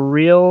gave a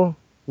real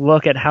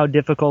look at how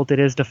difficult it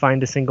is to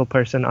find a single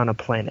person on a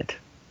planet.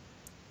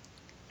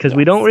 Because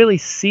we don't really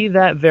see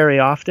that very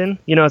often.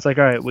 It's like,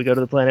 all right, we go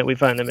to the planet, we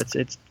find them.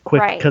 It's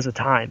quick because of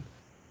time.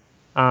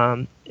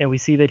 And we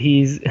see that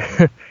he's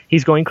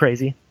he's going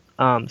crazy.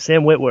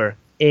 Sam Witwer,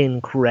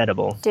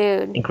 incredible.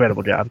 Dude.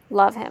 Incredible job.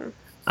 Love him.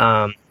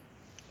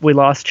 We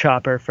lost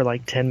Chopper for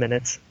like 10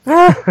 minutes.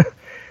 I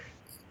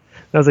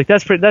was like,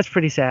 that's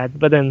pretty sad.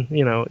 But then,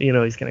 he's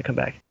going to come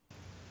back.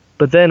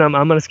 But then I'm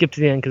going to skip to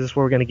the end because this is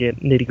where we're going to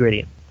get nitty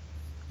gritty.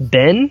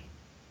 Ben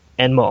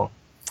and Maul.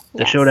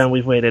 The showdown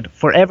we've waited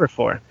forever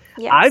for.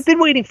 Yes. I've been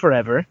waiting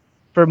forever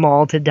for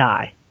Maul to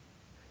die.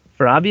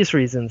 For obvious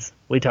reasons.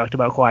 We talked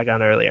about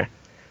Qui-Gon earlier.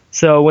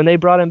 So when they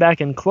brought him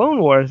back in Clone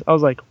Wars, I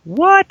was like,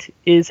 what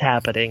is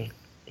happening?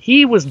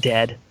 He was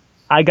dead.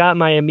 I got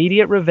my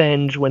immediate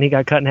revenge when he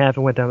got cut in half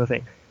and went down the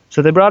thing.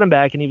 So they brought him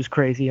back and he was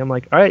crazy. I'm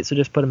like, all right, so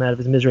just put him out of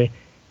his misery.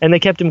 And they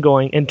kept him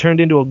going and turned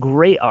into a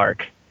great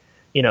arc.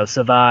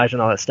 Savage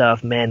and all that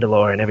stuff,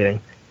 Mandalore and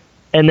everything.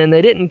 And then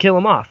they didn't kill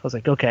him off. I was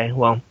like, okay,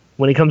 well,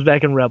 when he comes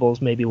back in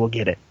Rebels, maybe we'll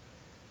get it.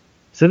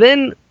 So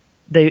then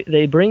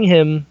they bring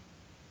him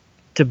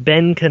to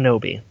Ben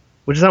Kenobi,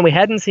 which is something we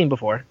hadn't seen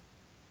before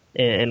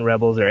in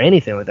Rebels or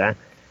anything like that.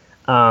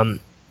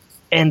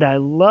 And I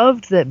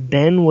loved that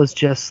Ben was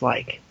just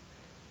like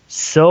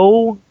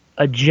so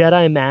a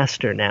Jedi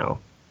master now.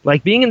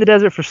 Like being in the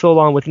desert for so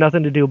long with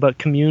nothing to do but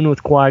commune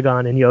with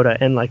Qui-Gon and Yoda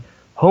and like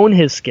hone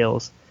his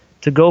skills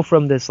to go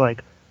from this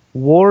like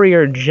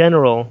warrior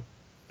general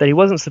that he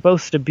wasn't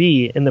supposed to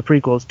be in the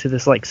prequels to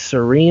this like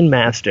serene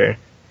master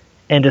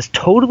and just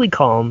totally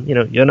calm.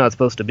 You're not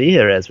supposed to be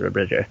here, Ezra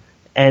Bridger.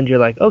 And you're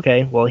like,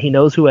 okay, well, he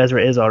knows who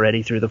Ezra is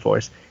already through the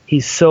Force.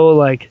 He's so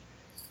like,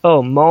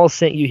 oh, Maul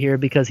sent you here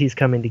because he's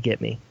coming to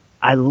get me.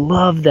 I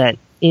love that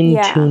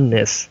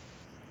in-tuneness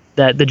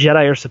that the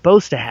Jedi are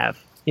supposed to have.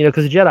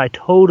 Because the Jedi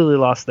totally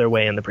lost their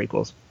way in the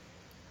prequels.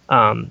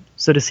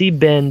 So to see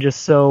Ben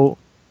just so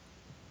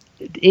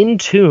in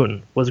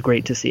tune was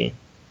great to see.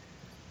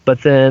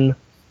 But then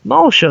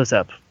Maul shows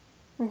up.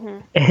 Mm-hmm.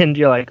 And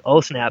you're like, oh,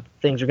 snap,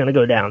 things are going to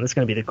go down. This is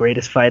going to be the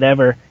greatest fight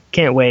ever.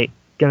 Can't wait.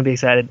 Going to be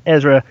excited.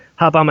 Ezra,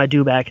 hop on my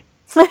dewback.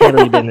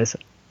 Handle your business.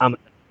 I'm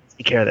going to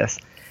take care of this.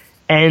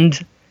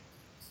 And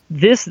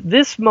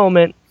this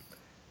moment,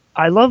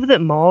 I love that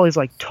Maul is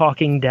like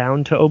talking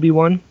down to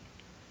Obi-Wan.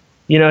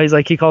 He's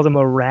like, he calls him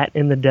a rat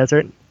in the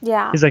desert.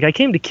 Yeah. He's like, I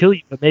came to kill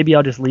you, but maybe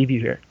I'll just leave you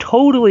here.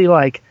 Totally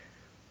like,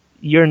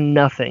 you're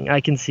nothing. I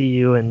can see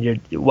you,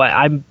 and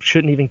I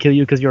shouldn't even kill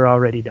you because you're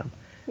already dumb.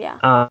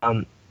 Yeah.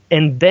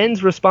 And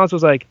Ben's response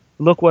was like,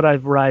 look what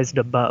I've rised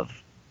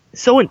above.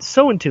 So in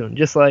tune.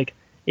 Just like,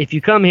 if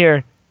you come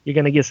here, you're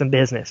going to get some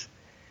business.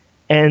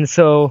 And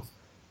so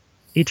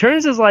he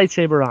turns his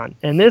lightsaber on.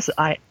 And this,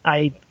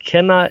 I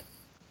cannot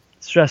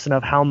stress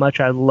enough how much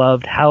I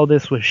loved how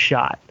this was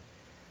shot.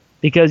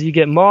 Because you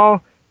get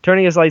Maul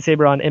turning his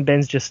lightsaber on, and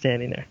Ben's just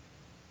standing there.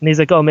 And he's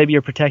like, oh, maybe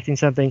you're protecting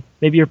something.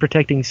 Maybe you're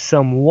protecting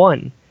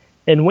someone.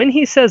 And when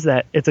he says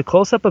that, it's a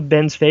close-up of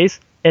Ben's face,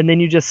 and then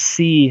you just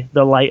see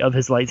the light of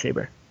his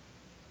lightsaber.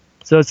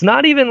 So it's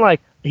not even like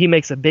he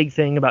makes a big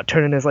thing about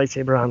turning his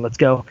lightsaber on, let's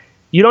go.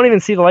 You don't even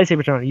see the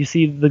lightsaber turn on. You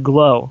see the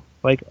glow.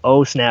 Like,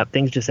 oh, snap,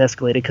 things just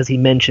escalated because he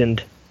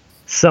mentioned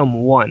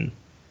someone.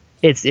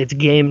 It's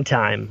game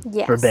time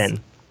for Ben.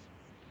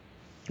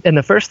 And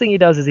the first thing he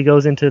does is he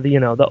goes into the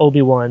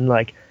Obi-Wan,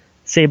 like,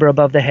 saber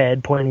above the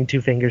head, pointing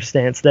two fingers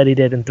stance that he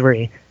did in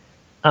 3,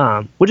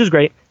 which is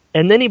great.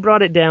 And then he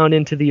brought it down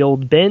into the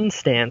old Ben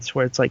stance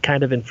where it's like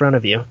kind of in front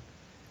of you,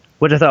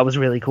 which I thought was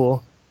really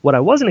cool. What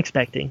I wasn't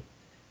expecting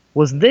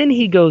was then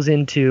he goes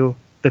into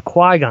the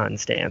Qui-Gon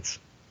stance,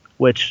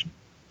 which,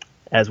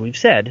 as we've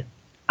said,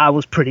 I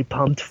was pretty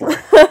pumped for.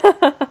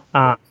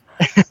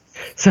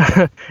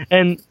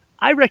 And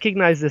I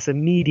recognize this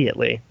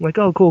immediately. I'm like,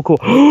 oh, cool.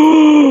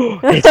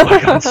 It's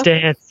Qui-Gon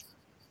stance.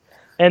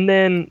 And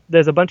then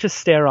there's a bunch of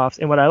stare-offs.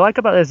 And what I like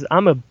about this is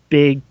I'm a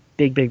big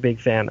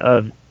fan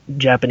of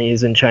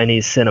Japanese and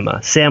Chinese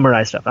cinema.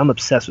 Samurai stuff. I'm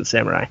obsessed with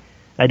samurai.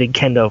 I did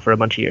kendo for a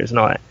bunch of years and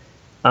all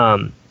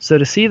that. So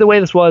to see the way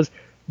this was,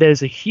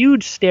 there's a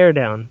huge stare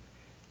down.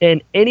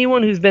 And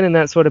anyone who's been in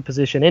that sort of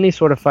position, any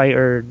sort of fight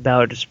or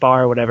bout or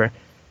spar or whatever,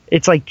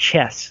 it's like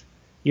chess.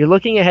 You're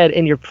looking ahead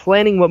and you're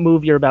planning what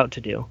move you're about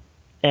to do.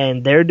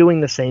 And they're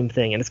doing the same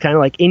thing. And it's kind of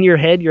like in your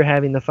head you're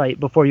having the fight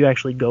before you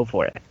actually go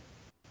for it.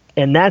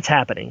 And that's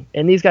happening.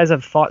 And these guys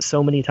have fought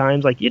so many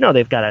times, like,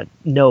 they've got to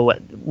know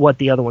what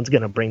the other one's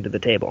going to bring to the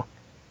table.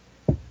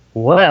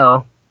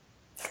 Well,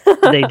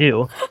 they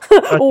do.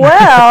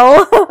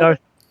 Well.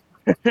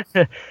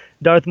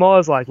 Darth Maul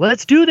is like,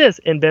 let's do this.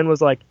 And Ben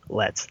was like,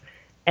 let's.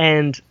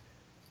 And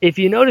if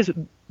you notice,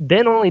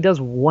 Ben only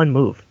does one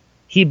move.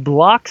 He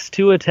blocks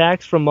 2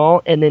 attacks from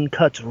Maul and then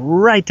cuts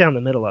right down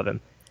the middle of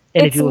him.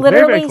 And It's if you look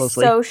literally very, very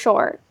closely, so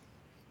short.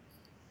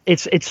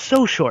 It's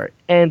so short.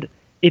 And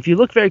if you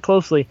look very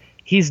closely,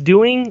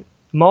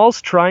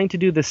 Maul's trying to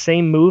do the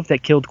same move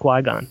that killed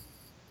Qui-Gon.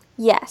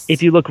 Yes.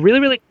 If you look really,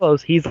 really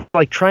close, he's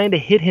like trying to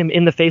hit him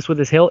in the face with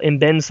his hilt, and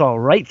Ben saw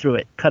right through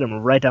it, cut him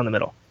right down the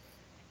middle.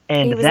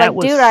 And he was that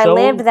like, dude, so... I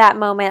lived that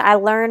moment. I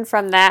learned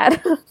from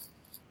that.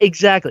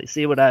 Exactly.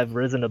 See what I've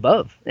risen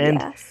above. And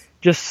yes.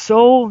 just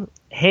so...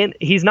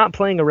 he's not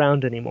playing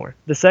around anymore.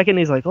 The second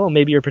he's like, oh,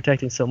 maybe you're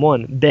protecting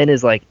someone, Ben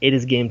is like, it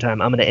is game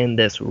time. I'm going to end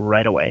this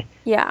right away.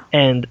 Yeah.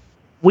 And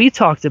we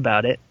talked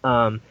about it.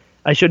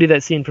 I showed you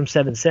that scene from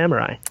Seven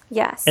Samurai.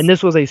 Yes. And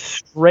this was a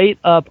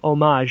straight-up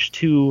homage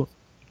to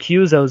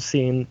Kyuzo's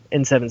scene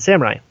in Seven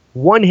Samurai.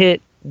 One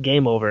hit,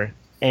 game over.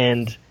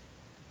 And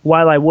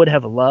while I would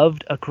have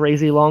loved a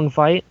crazy long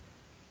fight,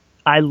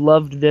 I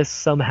loved this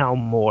somehow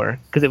more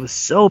because it was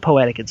so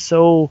poetic and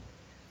so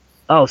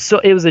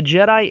it was a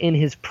Jedi in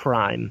his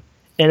prime,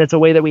 and it's a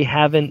way that we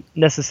haven't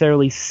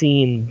necessarily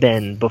seen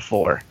Ben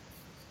before.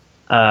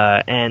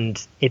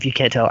 And if you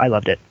can't tell, I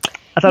loved it.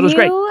 I thought it was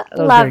great. You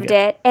loved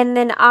it, and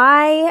then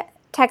I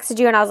texted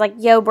you and I was like,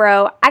 yo,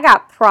 bro, I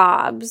got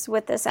probs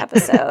with this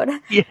episode.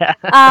 Yeah.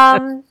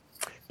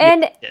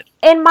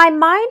 And my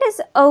mind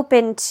is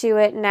open to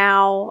it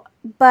now,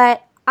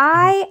 but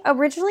I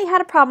originally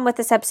had a problem with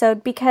this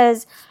episode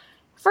because,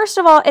 first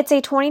of all, it's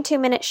a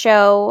 22-minute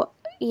show,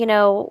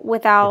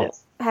 without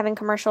having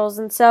commercials,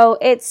 and so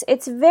it's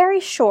very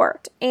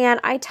short, and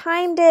I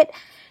timed it,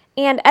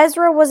 and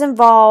Ezra was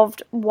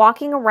involved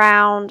walking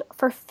around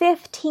for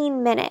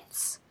 15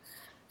 minutes.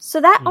 So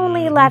that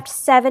only left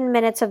 7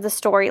 minutes of the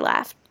story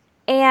left.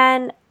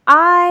 And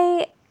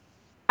I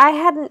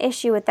had an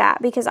issue with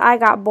that because I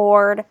got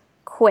bored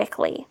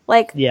quickly.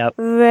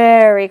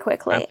 Very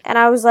quickly. Yep. And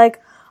I was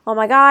like, oh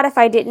my God, if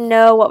I didn't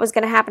know what was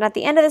going to happen at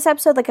the end of this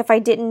episode, like if I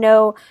didn't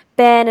know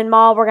Ben and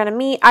Maul were going to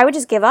meet, I would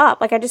just give up.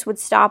 Like I just would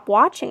stop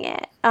watching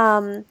it.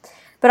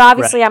 But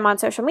obviously I'm on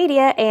social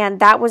media, and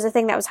that was the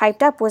thing that was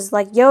hyped up, was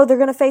like, yo, they're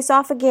going to face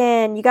off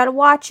again. You got to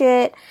watch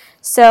it.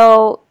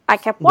 So I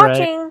kept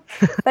watching,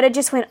 but it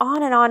just went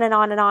on and on and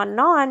on and on and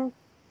on.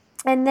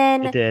 And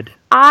then it did.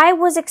 I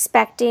was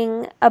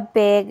expecting a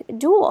big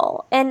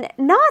duel. And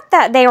not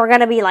that they were going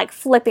to be like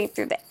flipping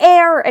through the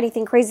air or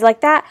anything crazy like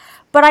that,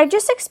 but I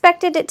just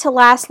expected it to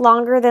last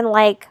longer than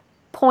like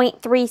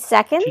 0.3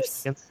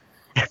 seconds. 2 seconds.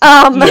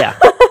 Yeah.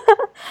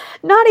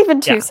 Not even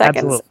 2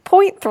 seconds.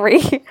 Absolutely.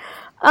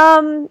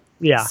 0.3.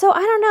 Yeah. So I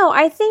don't know.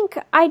 I think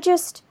I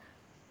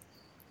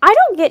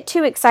don't get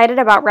too excited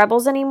about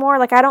Rebels anymore.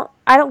 Like I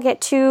don't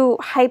get too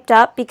hyped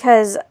up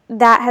because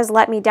that has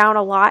let me down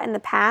a lot in the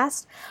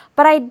past.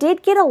 But I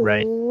did get a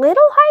little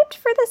hyped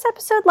for this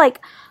episode.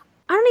 Like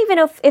I don't even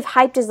know if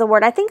hyped is the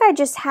word. I think I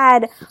just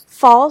had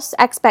false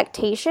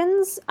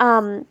expectations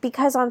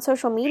because on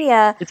social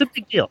media, it's a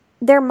big deal.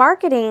 Their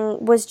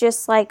marketing was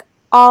just like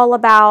all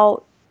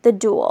about the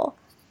duel.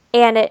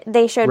 And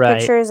they showed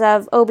pictures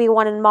of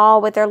Obi-Wan and Maul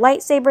with their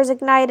lightsabers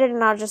ignited,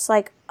 and I was just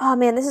like, oh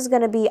man, this is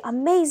going to be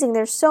amazing.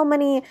 There's so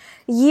many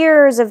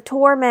years of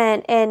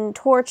torment and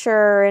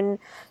torture and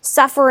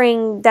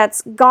suffering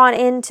that's gone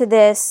into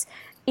this,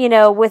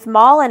 with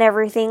Maul and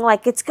everything.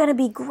 Like, it's going to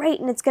be great,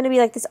 and it's going to be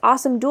like this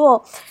awesome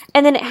duel.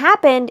 And then it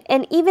happened,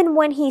 and even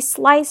when he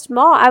sliced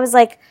Maul, I was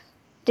like,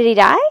 did he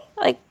die?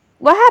 Like,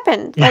 what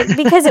happened? Like,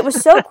 because it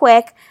was so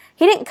quick.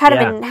 He didn't cut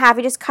him in half.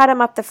 He just cut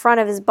him up the front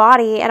of his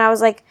body, and I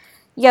was like,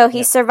 yo,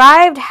 he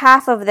survived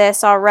half of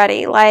this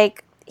already.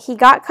 Like, he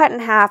got cut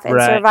in half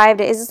and survived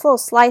it. Is this little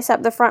slice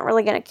up the front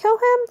really going to kill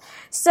him?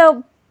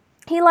 So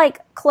he,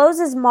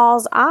 closes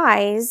Maul's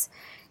eyes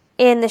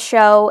in the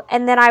show,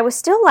 and then I was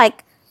still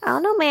like, I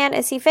don't know, man.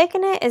 Is he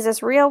faking it? Is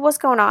this real? What's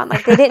going on?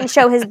 Like, they didn't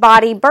show his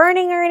body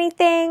burning or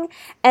anything.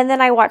 And then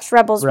I watched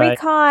Rebels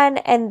Recon,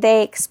 and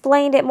they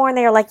explained it more, and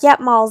they were like, yep,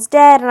 Maul's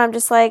dead. And I'm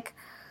just like,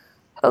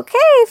 okay,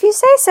 if you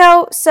say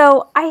so.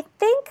 So I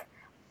think,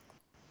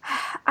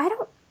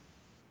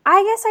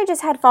 I guess I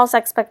just had false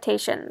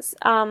expectations,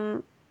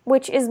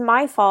 which is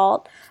my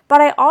fault.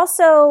 But I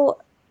also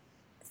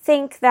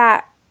think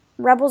that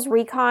Rebels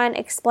Recon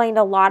explained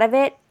a lot of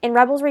it. And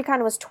Rebels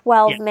Recon was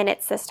 12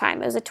 minutes this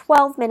time. It was a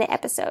 12-minute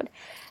episode.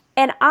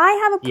 And I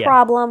have a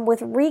problem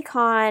with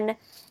Recon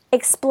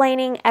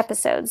explaining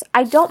episodes.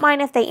 I don't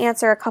mind if they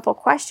answer a couple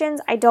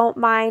questions. I don't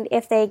mind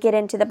if they get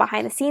into the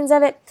behind the scenes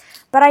of it.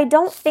 But I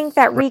don't think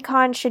that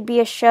Recon should be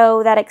a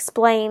show that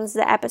explains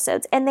the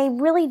episodes. And they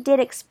really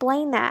did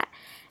explain that.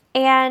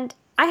 And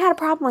I had a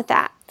problem with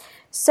that.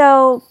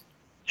 So,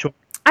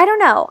 I don't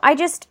know. I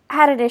just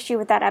had an issue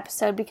with that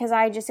episode because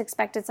I just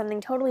expected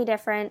something totally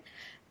different.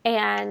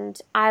 And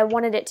I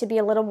wanted it to be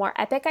a little more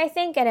epic, I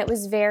think. And it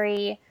was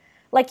very,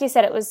 like you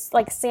said, it was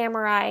like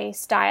samurai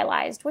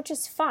stylized, which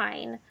is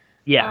fine.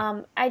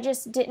 Yeah. I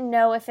just didn't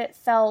know if it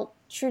felt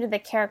true to the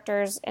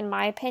characters, in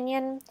my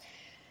opinion.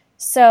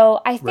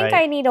 So I think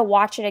I need to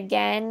watch it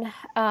again.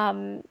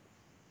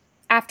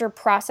 after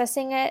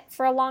processing it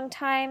for a long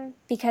time,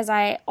 because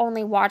I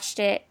only watched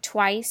it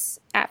twice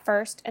at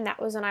first, and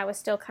that was when I was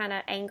still kind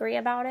of angry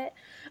about it.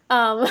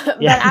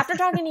 But after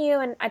talking to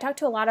you, and I talked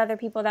to a lot of other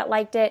people that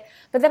liked it,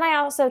 but then I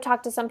also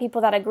talked to some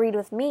people that agreed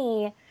with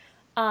me.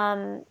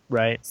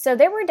 Right. So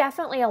there were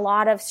definitely a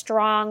lot of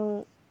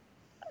strong,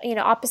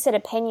 opposite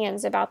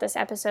opinions about this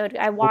episode.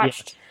 I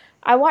watched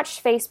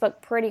Facebook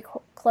pretty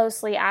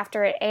closely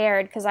after it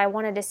aired because I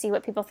wanted to see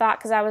what people thought,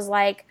 because I was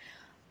like,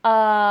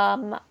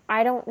 I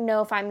don't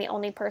know if I'm the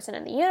only person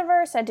in the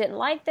universe that didn't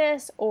like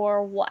this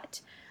or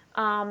what.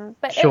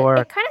 But Sure.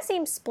 it kind of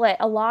seemed split.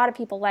 A lot of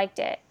people liked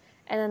it,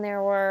 and then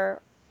there were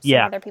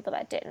some other people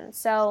that didn't.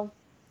 So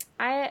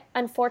I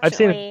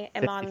unfortunately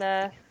am on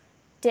the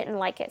didn't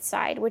like it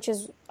side, which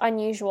is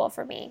unusual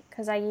for me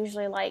because I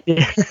usually like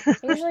I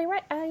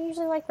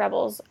usually like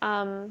Rebels.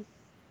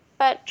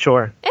 But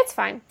sure, it's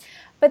fine.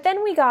 But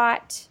then we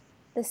got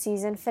the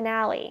season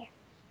finale.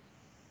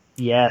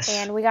 Yes.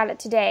 And we got it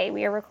today.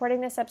 We are recording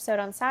this episode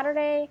on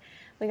Saturday.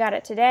 We got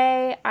it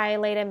today. I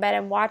laid in bed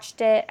and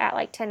watched it at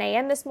like 10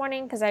 a.m. this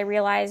morning because I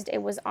realized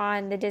it was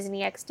on the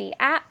Disney XD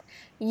app.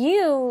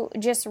 You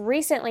just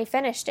recently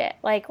finished it,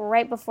 like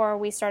right before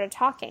we started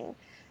talking.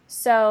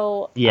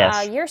 So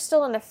yes. You're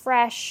still in the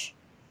fresh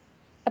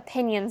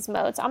opinions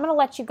mode. So I'm going to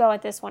let you go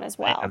at this one as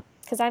well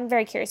because I'm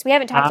very curious. We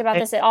haven't talked about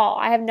this at all.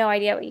 I have no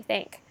idea what you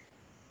think.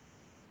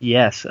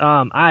 Yes.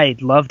 I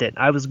loved it.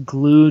 I was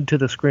glued to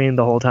the screen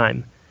the whole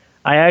time.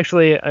 I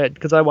actually,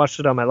 because I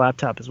watched it on my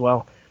laptop as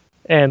well,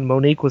 and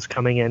Monique was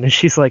coming in, and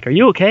she's like, "Are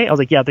you okay?" I was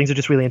like, "Yeah, things are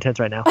just really intense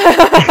right now."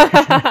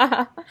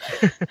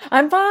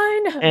 I'm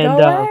fine. And, go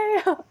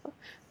away.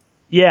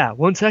 Yeah,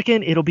 1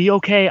 second, it'll be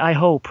okay. I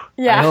hope.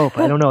 Yeah. I hope.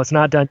 I don't know. It's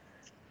not done.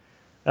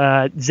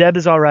 Zeb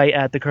is all right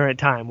at the current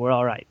time. We're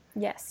all right.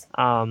 Yes.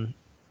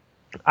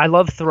 I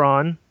love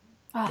Thrawn.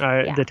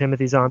 The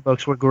Timothy Zahn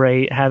books were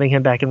great. Having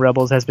him back in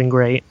Rebels has been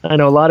great. I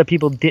know a lot of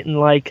people didn't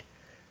like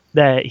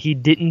that he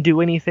didn't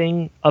do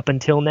anything up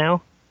until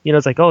now.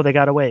 It's like, oh, they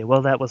got away.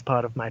 Well, that was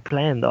part of my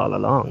plan all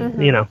along.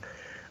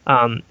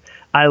 Mm-hmm.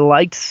 I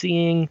liked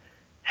seeing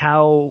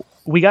how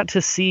we got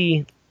to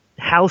see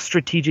how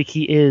strategic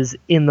he is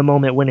in the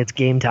moment when it's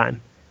game time.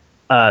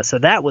 So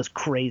that was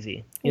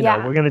crazy.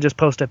 We're going to just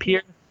post up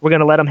here. We're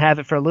going to let them have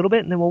it for a little bit,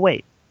 and then we'll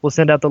wait. We'll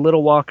send out the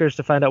little walkers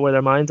to find out where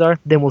their minds are.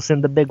 Then we'll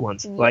send the big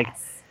ones. Yes. Like,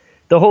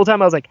 the whole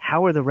time I was like,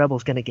 how are the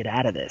rebels going to get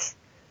out of this?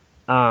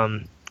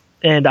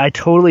 And I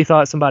totally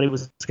thought somebody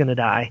was going to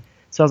die.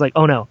 So I was like,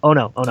 oh no, oh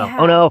no, oh no,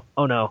 oh no,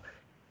 oh no.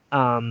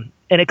 And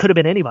it could have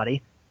been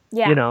anybody,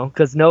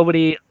 because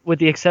nobody, with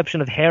the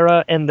exception of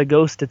Hera and the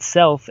Ghost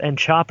itself and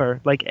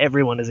Chopper, like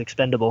everyone is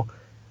expendable.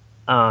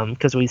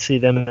 Because we see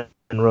them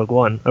in Rogue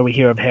One, or we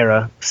hear of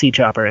Hera, see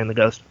Chopper, and the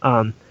Ghost.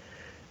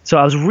 So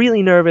I was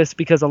really nervous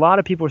because a lot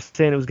of people were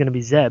saying it was going to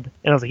be Zeb.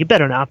 And I was like, it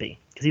better not be,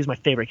 because he was my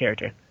favorite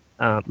character.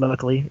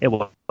 Luckily, it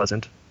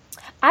wasn't.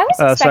 I was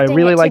expecting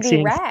it to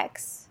be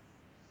Rex.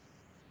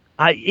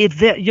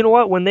 You know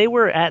what? When they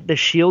were at the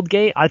shield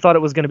gate, I thought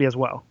it was going to be as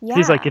well. Yeah.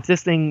 He's like, if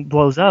this thing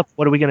blows up,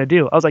 what are we going to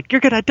do? I was like, you're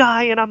going to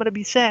die, and I'm going to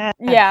be sad.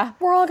 Yeah,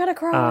 we're all going to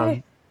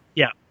cry.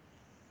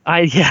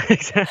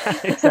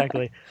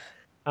 Exactly.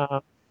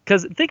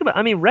 Because think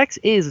about, Rex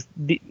is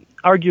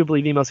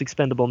arguably the most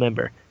expendable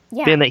member.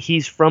 Yeah. Being that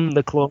he's from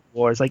the Clone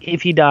Wars. Like,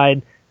 if he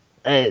died,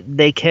 they're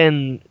not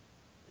going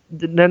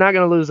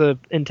to lose an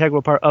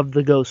integral part of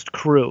the Ghost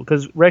crew.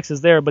 Because Rex is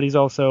there, but he's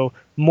also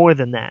more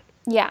than that.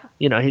 Yeah.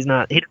 He's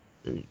not...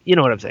 you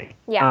know what I'm saying.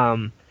 Yeah.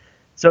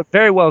 So it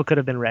very well could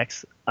have been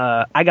Rex.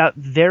 I got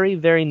very,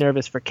 very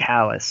nervous for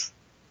Callus.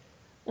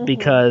 Mm-hmm.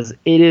 Because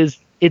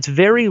it's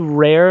very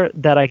rare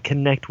that I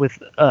connect with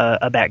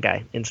a bad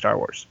guy in Star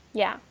Wars.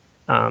 Yeah.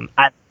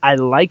 I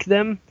like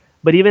them,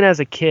 but even as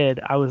a kid,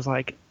 I was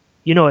like,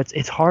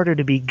 it's harder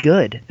to be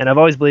good. And I've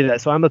always believed that.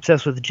 So I'm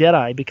obsessed with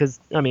Jedi because,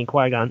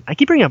 Qui-Gon. I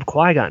keep bringing up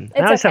Qui-Gon.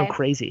 Now I sound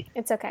crazy.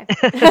 It's okay.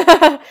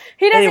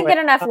 He doesn't get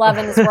enough love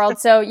in this world,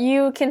 so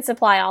you can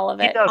supply all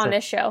of it on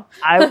this show.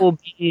 I will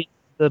be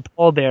the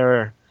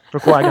pallbearer for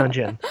Qui-Gon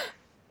Jinn.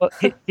 Well,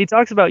 he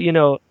talks about,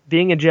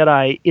 being a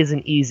Jedi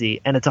isn't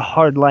easy, and it's a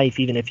hard life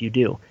even if you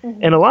do.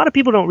 Mm-hmm. And a lot of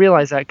people don't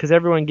realize that because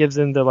everyone gives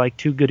them the,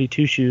 too goody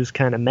two-shoes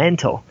kind of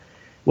mantle.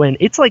 When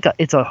it's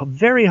a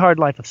very hard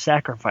life of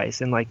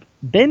sacrifice. And,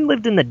 Ben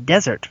lived in the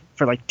desert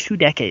for, 2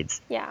 decades.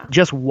 Yeah.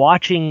 Just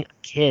watching a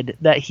kid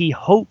that he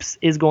hopes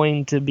is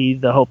going to be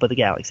the hope of the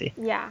galaxy.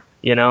 Yeah.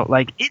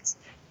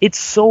 It's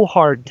so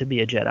hard to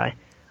be a Jedi.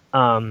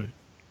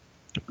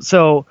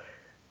 So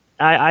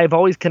I've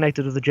always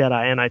connected with the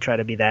Jedi, and I try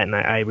to be that, and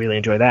I really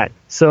enjoy that.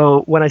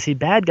 So when I see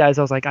bad guys,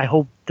 I was like, I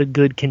hope the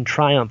good can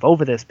triumph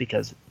over this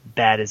because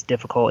bad is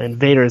difficult, and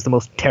Vader is the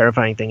most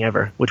terrifying thing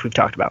ever, which we've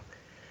talked about.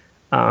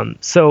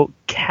 So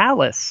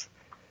Callus,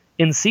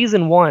 in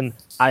season 1,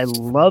 I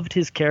loved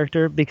his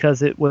character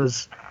because it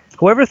was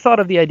whoever thought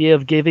of the idea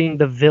of giving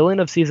the villain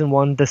of season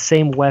 1 the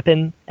same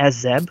weapon as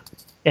Zeb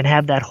and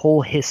have that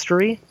whole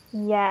history.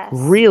 Yes.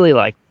 Really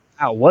wow,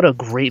 what a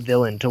great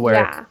villain to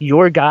where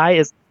your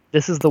guy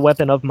this is the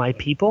weapon of my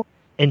people,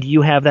 and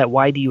you have that.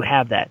 Why do you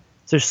have that?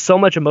 So there's so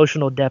much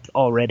emotional depth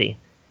already.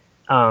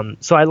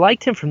 So I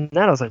liked him from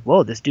that. I was like,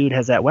 whoa, this dude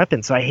has that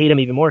weapon. So I hate him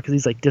even more because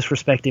he's like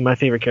disrespecting my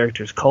favorite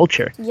character's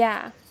culture.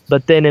 Yeah.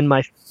 But then in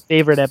my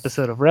favorite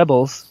episode of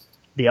Rebels,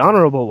 the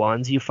honorable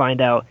ones, you find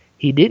out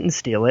he didn't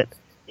steal it.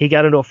 He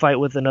got into a fight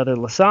with another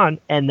Lasan,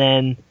 and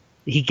then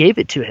he gave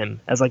it to him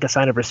as like a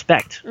sign of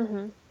respect. Mm-hmm.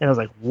 And I was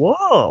like,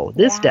 whoa,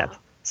 this depth.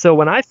 So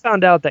when I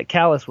found out that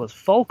Callus was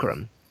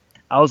Fulcrum,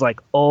 I was like,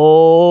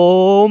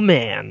 oh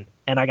man.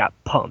 And I got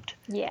pumped.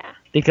 Yeah.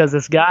 Because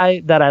this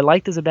guy that I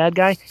liked as a bad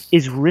guy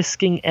is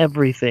risking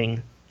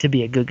everything to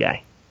be a good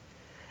guy.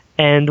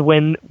 And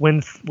when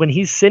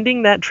he's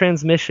sending that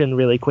transmission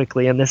really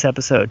quickly in this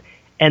episode,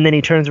 and then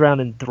he turns around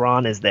and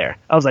Thrawn is there,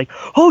 I was like,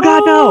 oh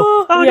god,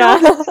 no! Oh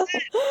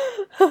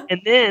no!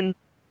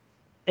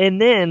 And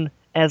then,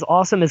 as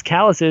awesome as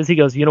Callus is, he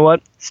goes, you know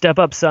what? Step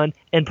up, son,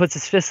 and puts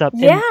his fists up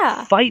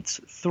and fights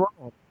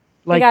Thrawn.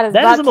 Like,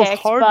 that is the most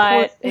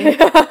hardcore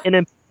thing an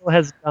Imperial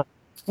has done.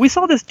 We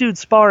saw this dude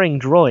sparring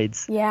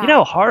droids. Yeah. You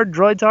know how hard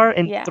droids are?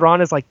 And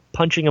Thrawn is like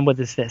punching him with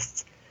his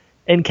fists.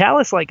 And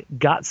Callus like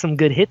got some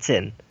good hits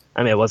in.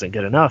 I mean, it wasn't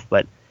good enough,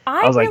 but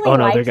I was like, oh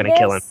no, they're going to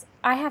kill him.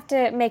 I have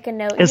to make a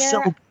note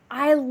here.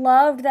 I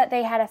loved that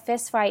they had a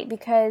fist fight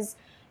because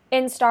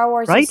in Star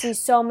Wars you see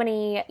so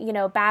many,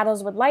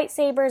 battles with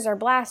lightsabers or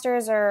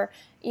blasters or,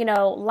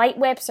 light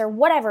whips or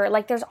whatever.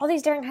 Like there's all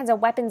these different kinds of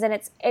weapons, and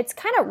it's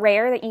kind of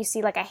rare that you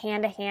see like a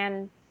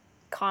hand-to-hand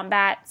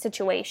combat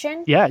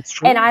situation. Yeah, it's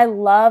true. And I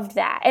loved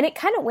that. And it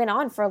kind of went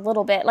on for a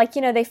little bit. Like,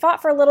 they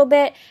fought for a little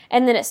bit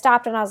and then it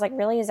stopped and I was like,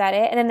 really, is that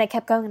it? And then they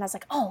kept going and I was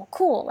like, oh,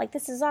 cool. Like,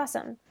 this is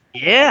awesome.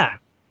 Yeah.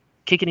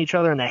 Kicking each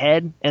other in the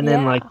head. And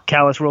then like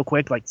Callus real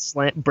quick, like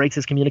breaks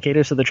his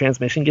communicator so the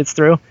transmission gets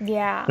through.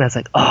 Yeah. And I was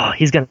like, oh,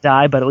 he's going to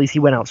die, but at least he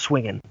went out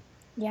swinging.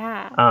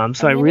 Yeah.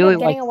 So I really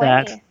liked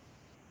that.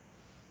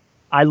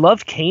 I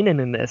loved Kanan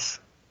in this.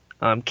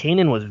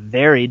 Kanan was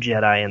very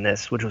Jedi in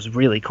this, which was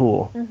really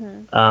cool.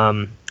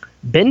 Mm-hmm.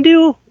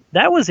 Bendu,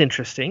 that was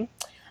interesting.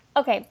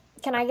 Okay,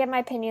 can I get my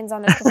opinions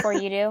on this before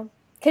you do?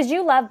 Because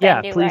you love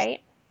Bendu, right?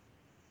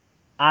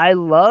 I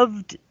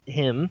loved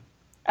him.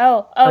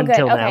 Oh,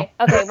 good. Now.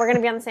 Okay, we're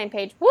gonna be on the same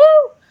page.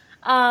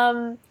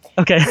 Woo!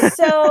 Okay.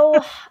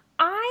 So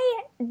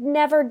I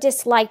never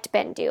disliked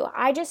Bendu.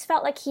 I just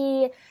felt like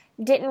he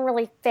didn't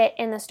really fit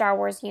in the Star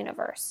Wars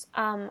universe.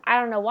 I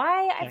don't know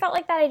why I felt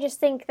like that. I just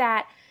think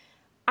that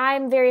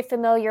I'm very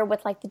familiar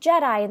with like the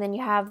Jedi, and then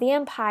you have the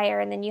Empire,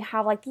 and then you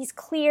have like these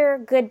clear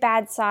good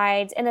bad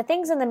sides, and the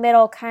things in the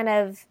middle kind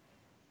of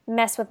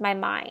mess with my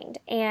mind.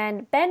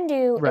 And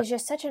Bendu is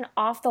just such an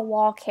off the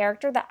wall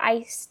character that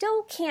I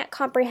still can't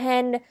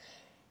comprehend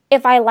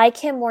if I like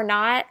him or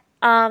not.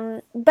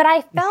 But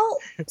I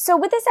felt so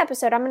with this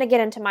episode, I'm going to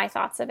get into my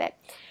thoughts of it.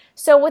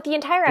 So with the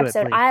entire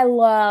episode, I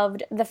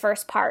loved the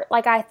first part.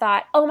 Like, I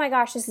thought, oh my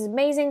gosh, this is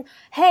amazing.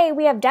 Hey,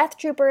 we have Death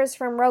Troopers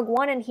from Rogue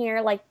One in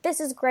here. Like, this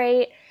is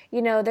great.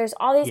 There's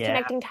all these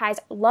connecting ties.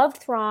 Loved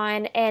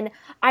Thrawn. And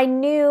I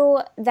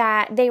knew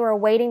that they were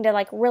waiting to,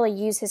 like, really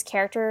use his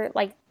character,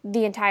 like,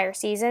 the entire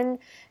season.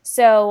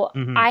 So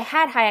I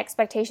had high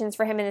expectations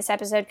for him in this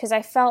episode because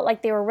I felt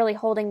like they were really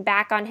holding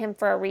back on him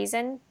for a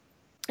reason.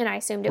 And I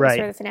assumed it was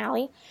for the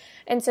finale.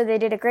 And so they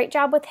did a great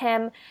job with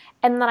him.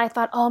 And then I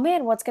thought, oh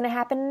man, what's going to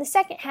happen in the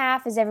second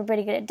half? Is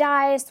everybody going to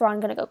die? Is Thrawn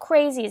going to go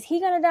crazy? Is he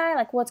going to die?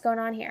 Like, what's going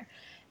on here?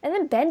 And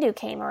then Bendu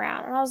came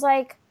around. And I was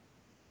like,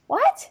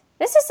 what?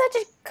 This is such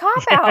a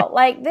cop-out.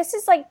 Like, this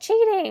is like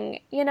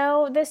cheating.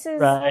 This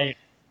is... Right.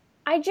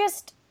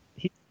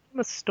 He came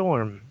a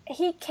storm.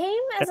 He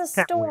came as a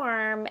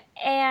storm.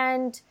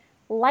 And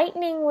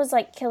lightning was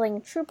like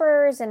killing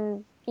troopers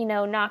and,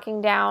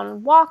 knocking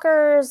down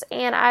walkers.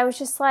 And I was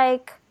just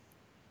like...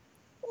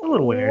 a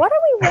little weird. What are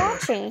we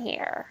watching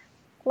here?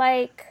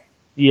 Like,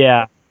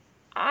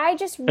 I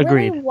just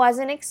really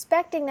wasn't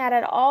expecting that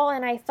at all,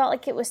 and I felt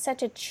like it was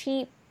such a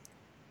cheap,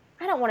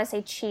 I don't want to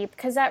say cheap,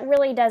 because that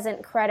really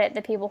doesn't credit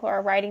the people who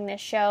are writing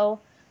this show.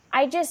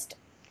 I guess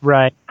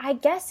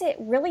it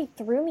really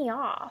threw me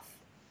off.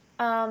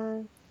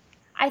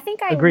 I think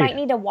I might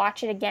need to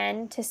watch it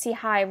again to see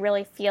how I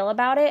really feel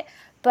about it,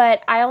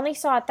 but I only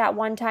saw it that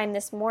one time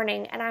this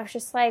morning, and I was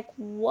just like,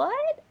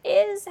 what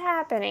is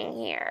happening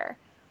here?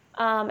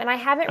 And I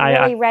haven't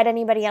really read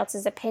anybody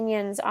else's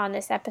opinions on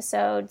this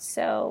episode,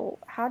 so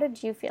how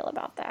did you feel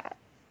about that?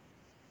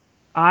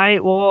 I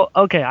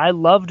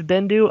loved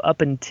Bendu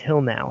up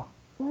until now.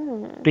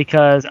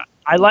 Because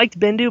I liked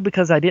Bendu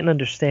because I didn't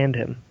understand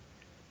him.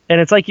 And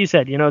it's like you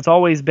said, it's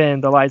always been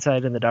the light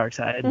side and the dark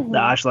side, the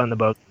Ashla and the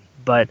Bogan.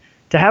 But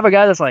to have a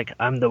guy that's like,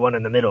 I'm the one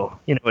in the middle,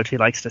 which he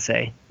likes to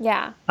say.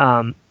 Yeah.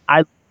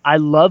 I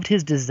loved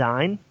his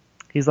design.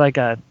 He's like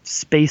a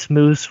space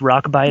moose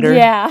rock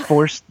biter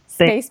force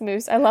thing. Space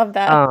moose. I love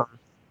that.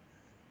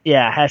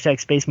 Hashtag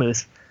space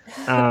moose.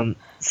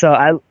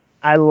 So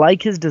I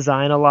like his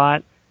design a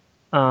lot.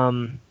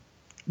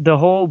 The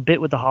whole bit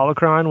with the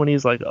holocron when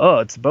he's like, oh,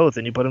 it's both,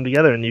 and you put them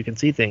together and you can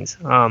see things.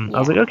 I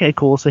was like, okay,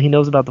 cool. So he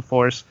knows about the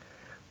force.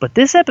 But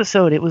this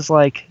episode, it was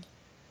like,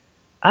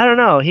 I don't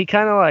know. He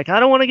kind of like, I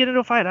don't want to get into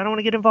a fight. I don't want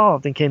to get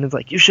involved. And Kanan's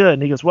like, you should.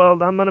 And he goes, well,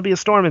 I'm going to be a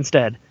storm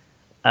instead.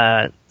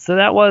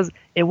 So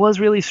it was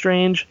really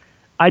strange.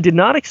 I did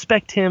not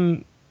expect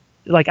him,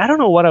 like, I don't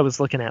know what I was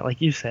looking at,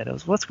 like you said. It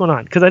was, what's going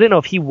on? Because I didn't know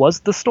if he was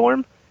the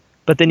storm,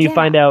 but then you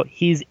find out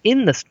he's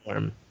in the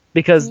storm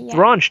because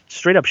Thrawn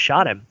straight up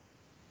shot him,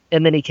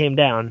 and then he came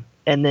down,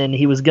 and then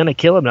he was going to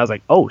kill him, and I was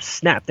like, oh,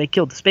 snap, they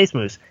killed the Space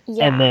Moose.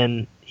 Yeah. And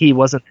then he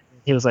wasn't,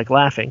 he was, like,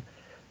 laughing.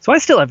 So I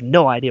still have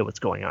no idea what's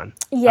going on.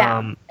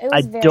 Yeah, it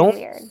was very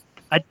weird.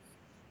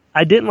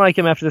 I didn't like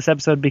him after this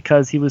episode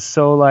because he was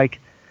so, like,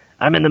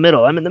 I'm in the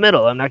middle, I'm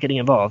not getting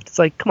involved. It's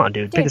like, come on,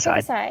 dude, pick a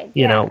side.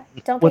 You know,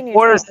 don't with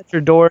orders at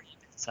your door, you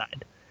pick a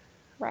side.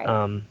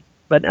 Right.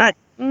 But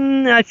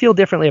I feel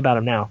differently about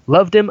him now.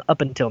 Loved him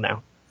up until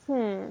now.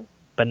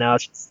 But now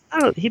it's just, I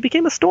don't know, he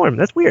became a storm.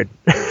 That's weird.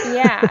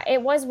 Yeah,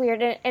 it was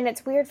weird. And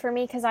it's weird for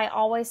me because I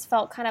always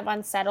felt kind of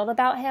unsettled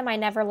about him. I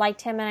never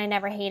liked him and I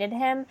never hated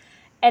him.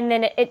 And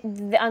then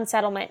the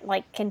unsettlement,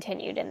 like,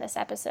 continued in this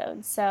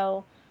episode.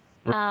 So,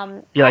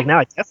 you're like, now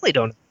I definitely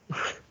don't.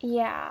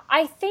 Yeah.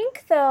 I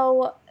think,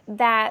 though,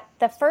 that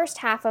the first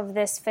half of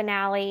this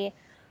finale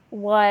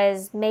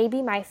was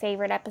maybe my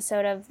favorite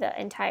episode of the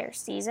entire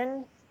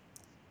season.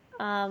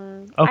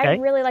 I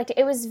really liked it.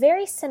 It was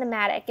very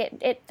cinematic.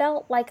 It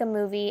felt like a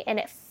movie, and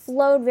it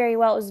flowed very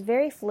well. It was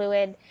very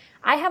fluid.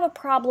 I have a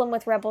problem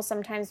with Rebels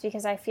sometimes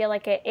because I feel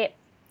like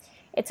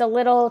it's a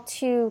little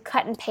too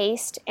cut and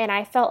paste, and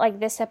I felt like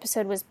this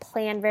episode was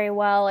planned very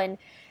well, and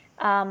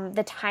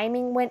the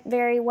timing went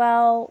very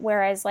well,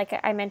 whereas, like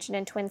I mentioned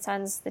in Twin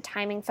Sons, the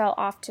timing fell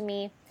off to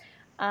me.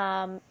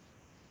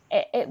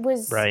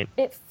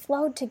 It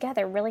flowed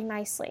together really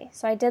nicely,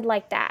 so I did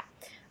like that.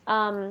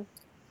 And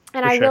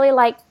I really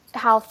liked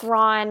how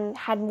Thrawn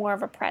had more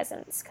of a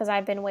presence, because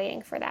I've been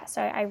waiting for that,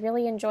 so I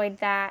really enjoyed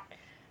that.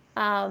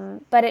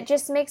 But it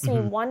just makes me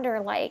wonder,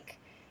 like,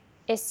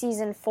 is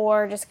season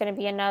 4 just going to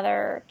be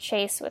another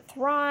chase with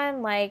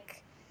Thrawn?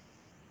 Like,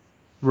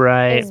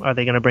 are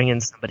they going to bring in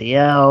somebody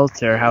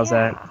else, or how's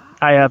that?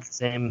 I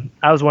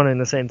was wondering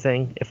the same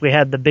thing. If we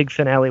had the big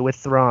finale with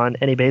Thrawn,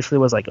 and he basically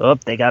was like, "Oh,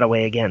 they got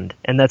away again,"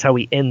 and that's how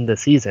we end the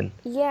season.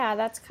 Yeah,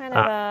 that's kind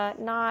of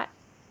not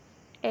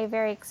a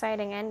very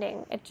exciting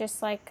ending. It's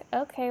just like,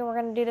 okay, we're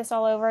going to do this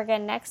all over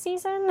again next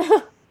season.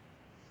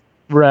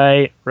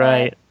 Right.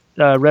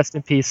 Rest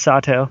in peace,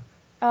 Sato.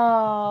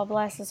 Oh,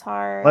 bless his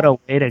heart. What a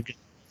way to go.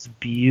 It's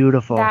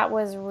beautiful. That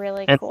was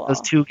really cool. And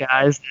those two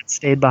guys that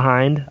stayed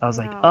behind, I was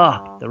like,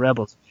 oh, the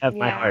Rebels have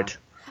my heart.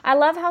 I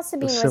love how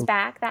Sabine was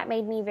back. That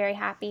made me very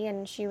happy,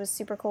 and she was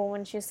super cool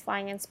when she was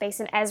flying in space.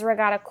 And Ezra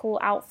got a cool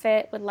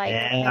outfit with, like,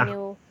 a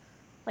new,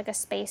 like, a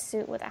space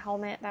suit with a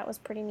helmet. That was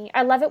pretty neat.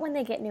 I love it when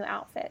they get new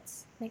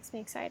outfits. Makes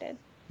me excited.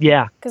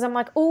 Yeah. Because I'm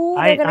like, ooh,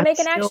 they're going to make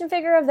an action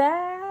figure of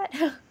that.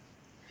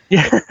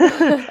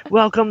 Yeah.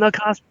 Welcome the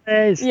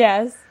cosplays.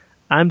 Yes.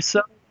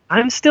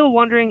 I'm still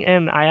wondering,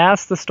 and I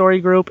asked the story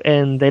group,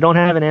 and they don't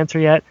have an answer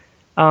yet.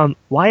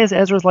 Why is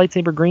Ezra's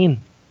lightsaber green?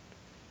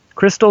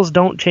 Crystals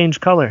don't change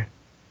color.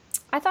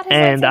 I thought his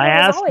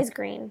lightsaber was always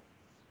green.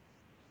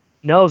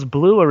 No, it was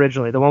blue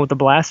originally. The one with the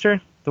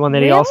blaster, the one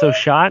that he also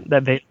shot,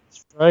 that Vader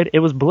destroyed, it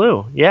was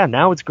blue. Yeah,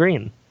 now it's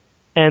green.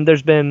 And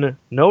there's been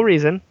no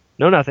reason,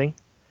 no nothing.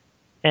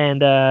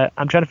 And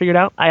I'm trying to figure it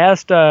out. I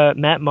asked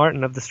Matt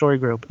Martin of the story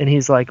group, and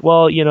he's like,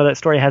 well, you know, that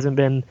story hasn't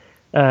been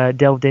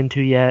delved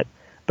into yet.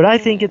 But I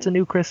think it's a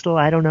new crystal.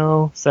 I don't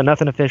know. So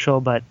nothing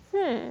official, but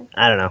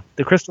I don't know.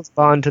 The crystals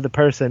bond to the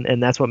person,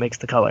 and that's what makes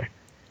the color.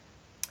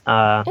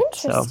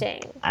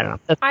 Interesting. So, I don't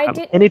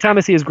know. Anytime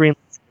I see his green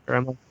lightsaber,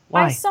 I'm like,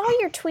 why? I saw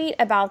your tweet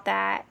about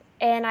that,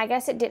 and I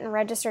guess it didn't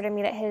register to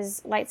me that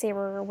his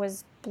lightsaber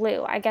was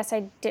blue. I guess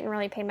I didn't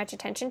really pay much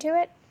attention to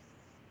it.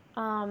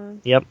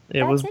 Yep,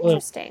 it was blue. That's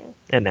interesting.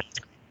 And now it's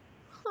green.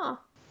 Huh.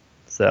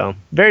 So,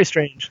 very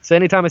strange. So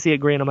anytime I see it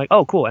green, I'm like,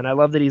 oh, cool. And I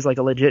love that he's like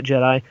a legit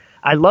Jedi.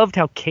 I loved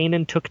how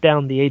Kanan took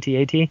down the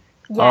AT-AT. Yes.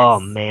 Oh,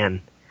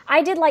 man.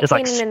 I did like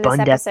Kanan in this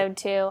episode,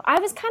 too. I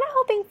was kind of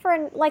hoping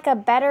for, like, a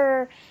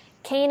better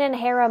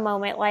Kanan-Hera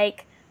moment.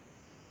 Like,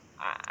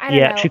 I don't know.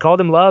 Yeah, she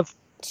called him love.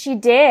 She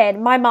did.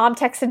 My mom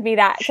texted me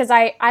that, because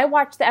I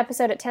watched the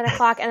episode at 10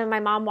 o'clock, and then my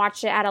mom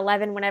watched it at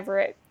 11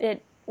 whenever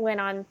it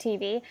went on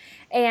TV,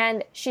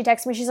 and she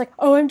texted me, she's like,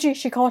 OMG,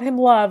 she called him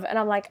love, and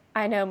I'm like,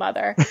 I know,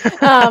 mother.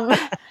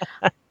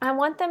 I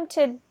want them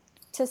to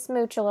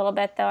smooch a little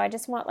bit, though. I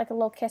just want, like, a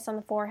little kiss on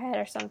the forehead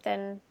or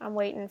something. I'm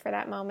waiting for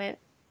that moment.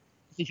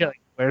 You're like,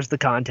 where's the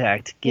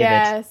contact? Give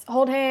it.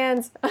 Hold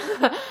hands.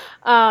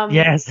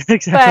 Yes,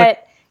 exactly.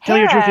 But tell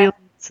your true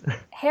feelings.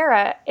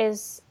 Hera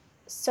is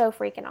so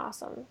freaking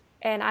awesome,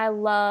 and I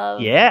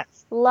love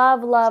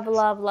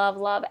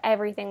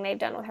everything they've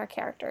done with her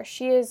character.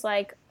 She is,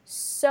 like,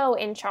 so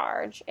in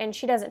charge, and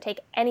she doesn't take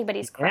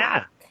anybody's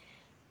crap.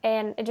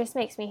 And it just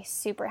makes me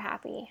super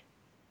happy.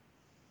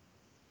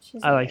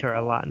 I liked her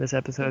a lot in this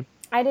episode.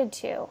 I did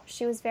too.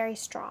 She was very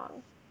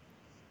strong.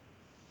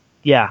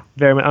 Yeah,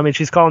 very much. I mean,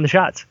 she's calling the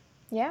shots.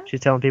 Yeah. She's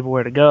telling people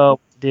where to go, what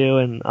to do,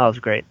 and it was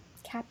great.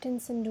 Captain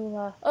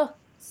Syndulla. Oh,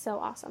 so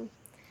awesome.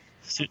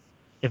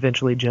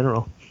 Eventually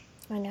General.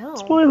 I know.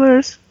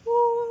 Spoilers.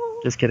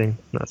 Just kidding.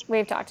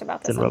 We've talked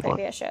about this on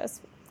previous shows.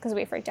 because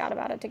we freaked out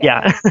about it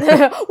together.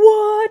 Yeah.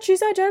 What?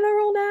 She's a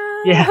general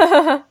now?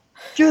 Yeah.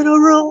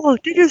 General,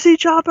 did you see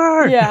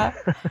Chopper? Yeah.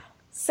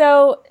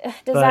 So,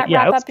 does that yeah,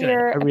 wrap it was up good.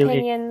 your I really-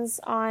 opinions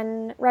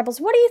on Rebels?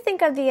 What do you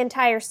think of the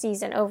entire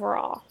season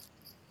overall?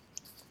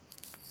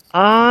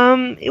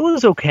 It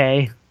was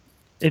okay.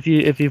 If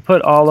you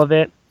put all of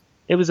it,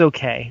 it was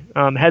okay.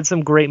 Had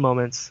some great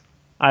moments.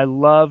 I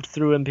loved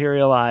Through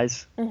Imperial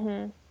Eyes.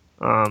 Mm-hmm.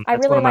 That's I one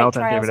really of my like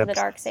all-time Trials favorite of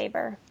the episodes.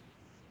 Darksaber.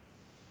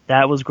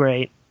 That was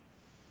great.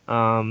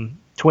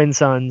 Twin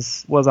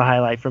Sons was a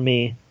highlight for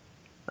me.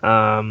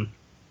 And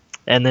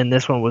then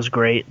this one was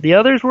great. The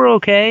others were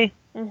okay.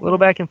 A little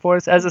back and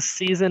forth. As a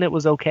season, it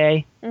was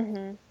okay.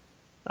 Mm-hmm.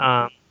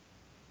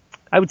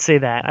 I would say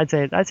that. I'd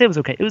say it was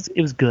okay.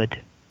 It was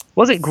good.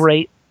 Wasn't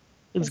great.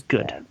 It was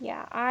good.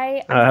 Yeah,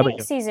 I how think about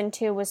you? season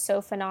 2 was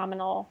so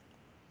phenomenal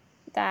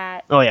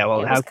that Oh yeah,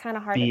 well, it how was kind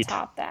of hard to beat.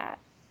 top that.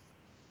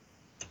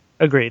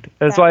 Agreed.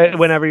 That's That why was-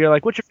 whenever you're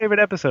like, "What's your favorite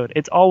episode?"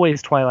 It's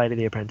always Twilight of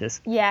the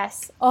Apprentice.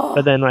 Yes. Oh,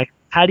 But then, like,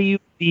 how do you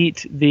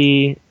beat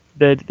the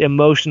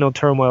emotional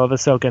turmoil of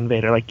Ahsoka and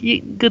Vader? Like,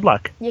 good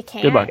luck. you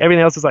can't. Good luck.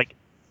 Everything else is like,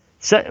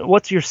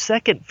 what's your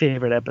second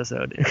favorite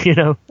episode? You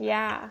know.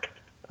 Yeah,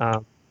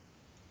 But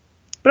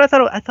I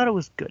thought it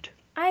was good.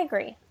 I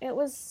agree. It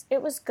was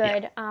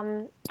good.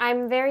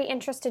 I'm very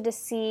interested to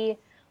see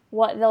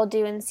what they'll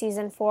do in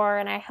season 4,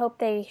 and I hope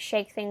they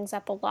shake things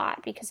up a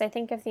lot, because I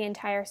think if the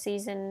entire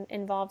season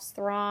involves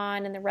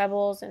Thrawn and the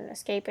rebels and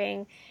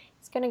escaping,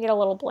 it's going to get a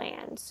little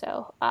bland.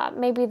 So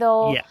maybe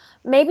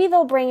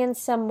they'll bring in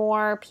some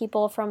more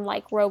people from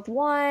like Rogue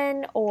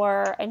One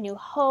or A New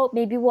Hope.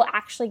 Maybe we'll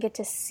actually get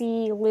to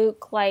see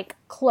Luke like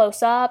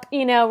close up,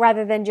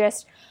 rather than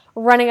just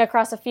running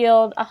across a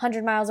field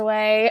 100 miles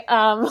away.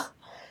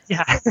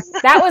 Yeah.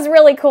 That was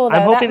really cool, though.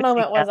 I'm hoping That to see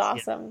moment was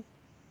Cassian. awesome.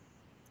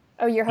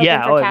 Oh, you're hoping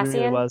Yeah. for Oh, it Cassian?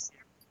 really was.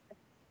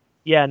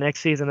 Yeah,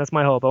 next season. That's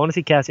my hope. I want to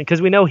see Cassian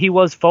because we know he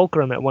was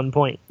Fulcrum at one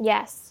point.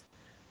 Yes.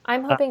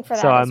 I'm hoping for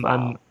that So as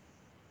well.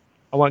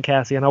 I want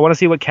Cassian. I want to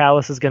see what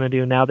Callus is going to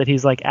do now that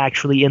he's like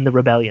actually in the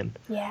rebellion.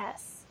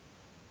 Yes.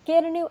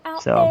 Get a new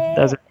outfit. So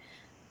those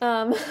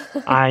are,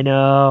 I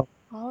know.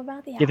 All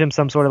about the Give him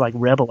some sort of like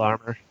rebel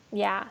armor.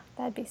 Yeah,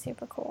 that'd be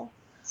super cool.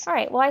 All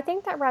right, well, I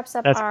think that wraps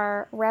up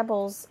our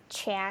Rebels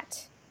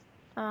chat.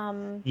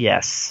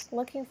 Yes.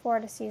 Looking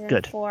forward to season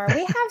Good. 4.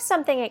 We have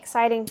something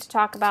exciting to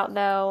talk about,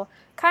 though.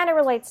 Kind of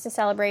relates to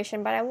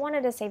Celebration, but I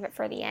wanted to save it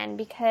for the end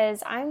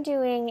because I'm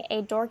doing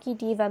a Dorky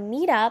Diva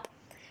meetup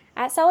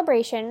at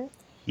Celebration,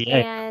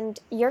 and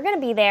you're going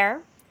to be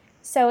there.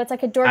 So it's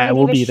like a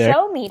Dorky Diva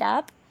Show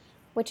meetup,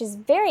 which is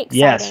very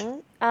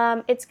exciting.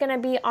 Yes. It's going to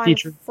be on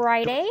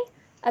Friday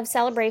of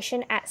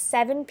Celebration at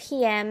 7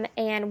 p.m.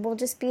 and we'll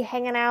just be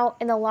hanging out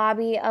in the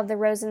lobby of the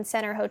Rosen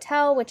Center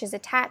Hotel, which is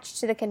attached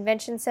to the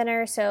convention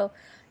center. So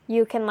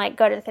you can like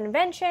go to the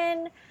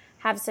convention,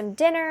 have some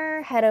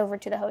dinner, head over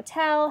to the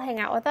hotel, hang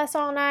out with us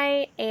all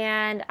night,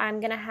 and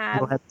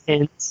we'll have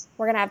pins.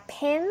 We're gonna have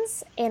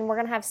pins and we're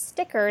gonna have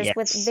stickers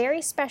with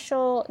very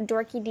special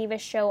Dorky Diva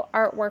Show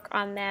artwork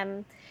on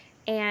them.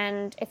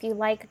 And if you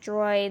like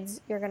droids,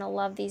 you're gonna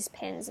love these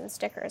pins and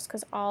stickers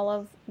because all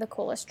of the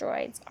coolest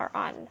droids are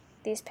on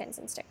these pins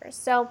and stickers.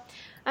 So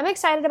I'm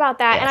excited about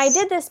that. And I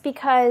did this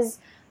because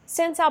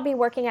since I'll be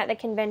working at the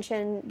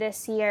convention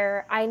this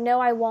year, I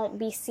know I won't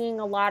be seeing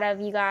a lot of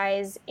you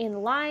guys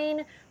in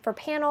line for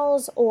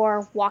panels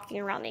or walking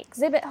around the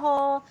exhibit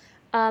hall.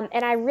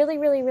 And I really,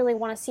 really, really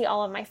want to see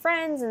all of my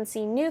friends and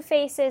see new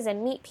faces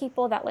and meet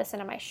people that listen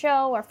to my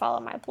show or follow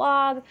my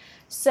blog.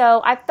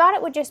 So I thought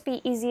it would just be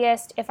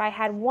easiest if I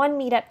had one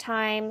meetup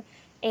time,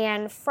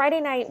 and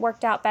Friday night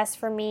worked out best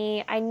for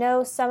me. I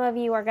know some of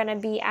you are going to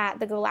be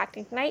at the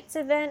Galactic Nights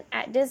event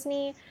at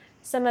Disney.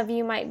 Some of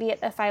you might be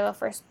at the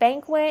 501st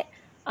Banquet.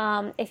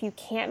 If you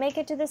can't make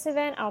it to this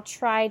event, I'll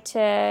try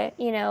to,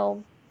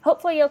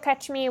 hopefully you'll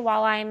catch me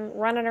while I'm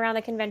running around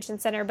the convention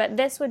center. But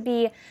this would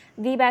be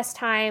the best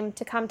time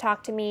to come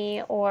talk to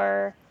me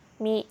or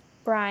meet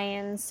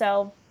Brian.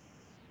 So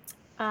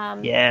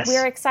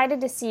we're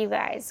excited to see you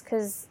guys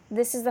because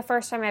this is the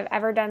first time I've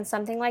ever done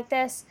something like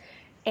this.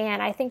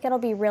 And I think it'll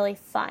be really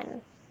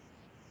fun.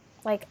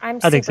 Like, I'm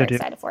super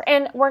excited for it.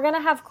 And we're going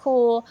to have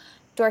cool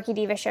Dorky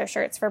Diva Show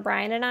shirts for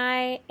Brian and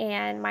I.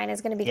 And mine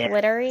is going to be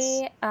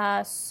glittery.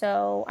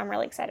 So I'm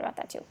really excited about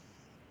that, too.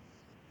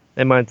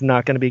 And mine's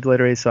not going to be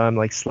glittery, so I'm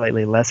like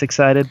slightly less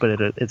excited,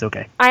 but it's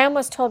okay. I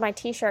almost told my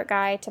t-shirt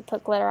guy to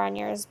put glitter on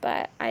yours,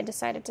 but I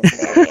decided to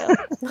spare you.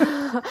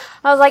 I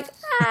was like,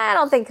 I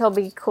don't think he'll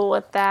be cool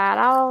with that.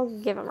 I'll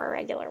give him a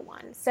regular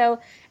one. So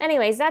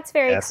anyways, that's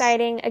very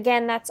exciting.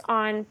 Again, that's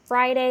on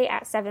Friday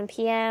at 7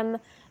 p.m.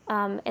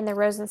 In the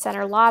Rosen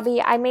Center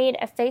lobby. I made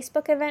a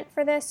Facebook event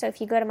for this, so if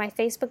you go to my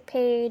Facebook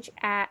page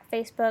at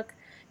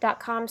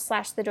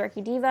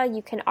facebook.com/thedorkydiva,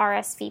 you can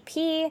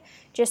RSVP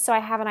just so I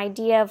have an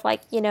idea of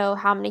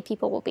how many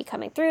people will be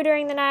coming through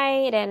during the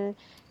night and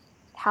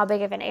how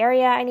big of an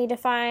area I need to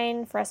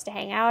find for us to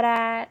hang out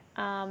at.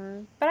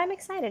 But I'm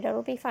excited.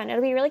 It'll be fun.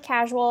 It'll be really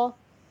casual.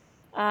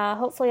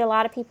 Hopefully a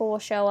lot of people will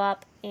show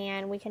up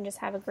and we can just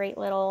have a great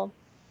little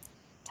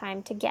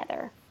time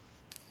together.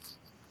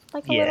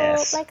 Like a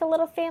Yes.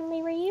 little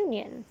family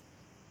reunion.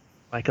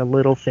 Like a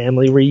little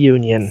family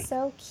reunion.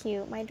 So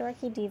cute, my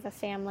Dorky Diva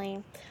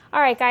family.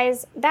 All right,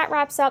 guys, that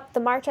wraps up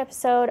the March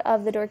episode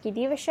of the Dorky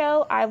Diva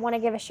Show. I want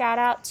to give a shout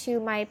out to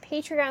my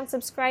Patreon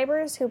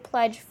subscribers who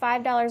pledge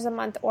 $5 a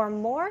month or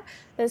more.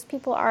 Those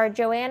people are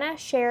Joanna,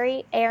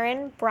 Sherry,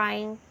 Aaron,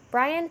 Brian,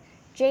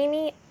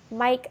 Jamie,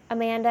 Mike,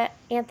 Amanda,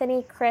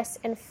 Anthony, Chris,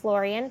 and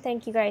Florian.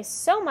 Thank you guys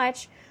so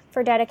much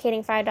for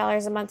dedicating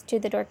 $5 a month to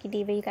the Dorky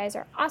Diva. You guys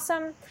are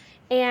awesome.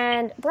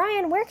 And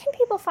Brian, where can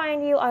people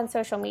find you on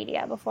social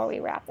media before we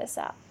wrap this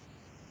up?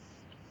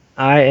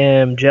 I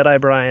am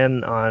Jedi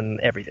Brian on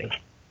everything.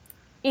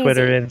 Easy.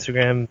 Twitter,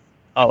 Instagram,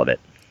 all of it.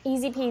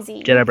 Easy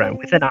peasy. Jedi Brian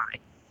with an I.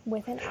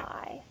 With an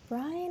I.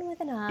 Brian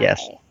with an I.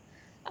 Yes.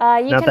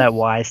 Not that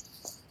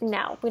wise.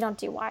 No, we don't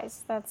do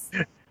wise. That's...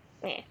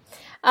 meh.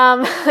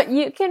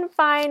 You can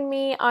find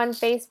me on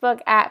Facebook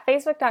at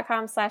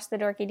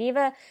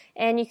facebook.com/thedorkydiva,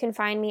 and you can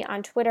find me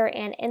on Twitter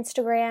and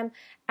Instagram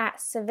at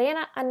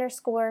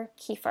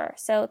Savanna_Kiefer.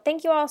 So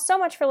thank you all so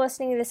much for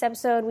listening to this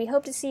episode. We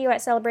hope to see you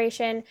at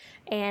Celebration,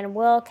 and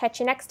we'll catch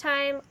you next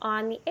time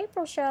on the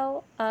April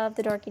show of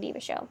the Dorky Diva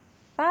Show.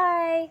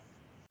 Bye!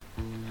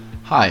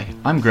 Hi,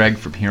 I'm Greg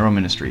from Hero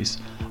Ministries.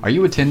 Are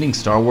you attending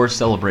Star Wars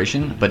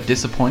Celebration but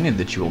disappointed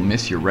that you will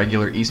miss your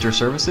regular Easter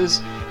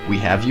services? We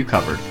have you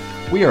covered.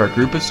 We are a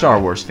group of Star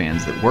Wars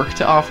fans that work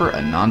to offer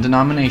a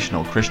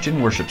non-denominational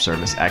Christian worship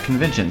service at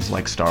conventions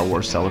like Star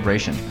Wars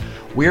Celebration.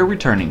 We are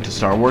returning to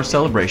Star Wars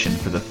Celebration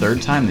for the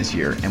third time this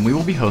year, and we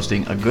will be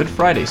hosting a Good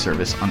Friday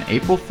service on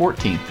April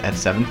 14th at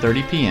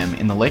 7:30 p.m.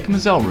 in the Lake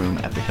Mazzell Room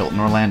at the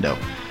Hilton Orlando.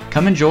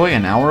 Come enjoy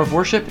an hour of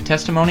worship,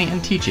 testimony,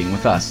 and teaching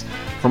with us.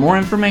 For more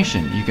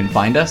information, you can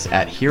find us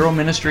at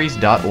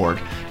heroministries.org.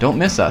 Don't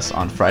miss us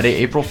on Friday,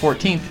 April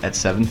 14th at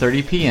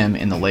 7:30 p.m.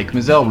 in the Lake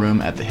Mazzell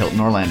Room at the Hilton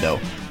Orlando.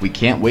 We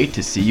can't wait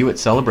to see you at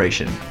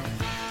Celebration.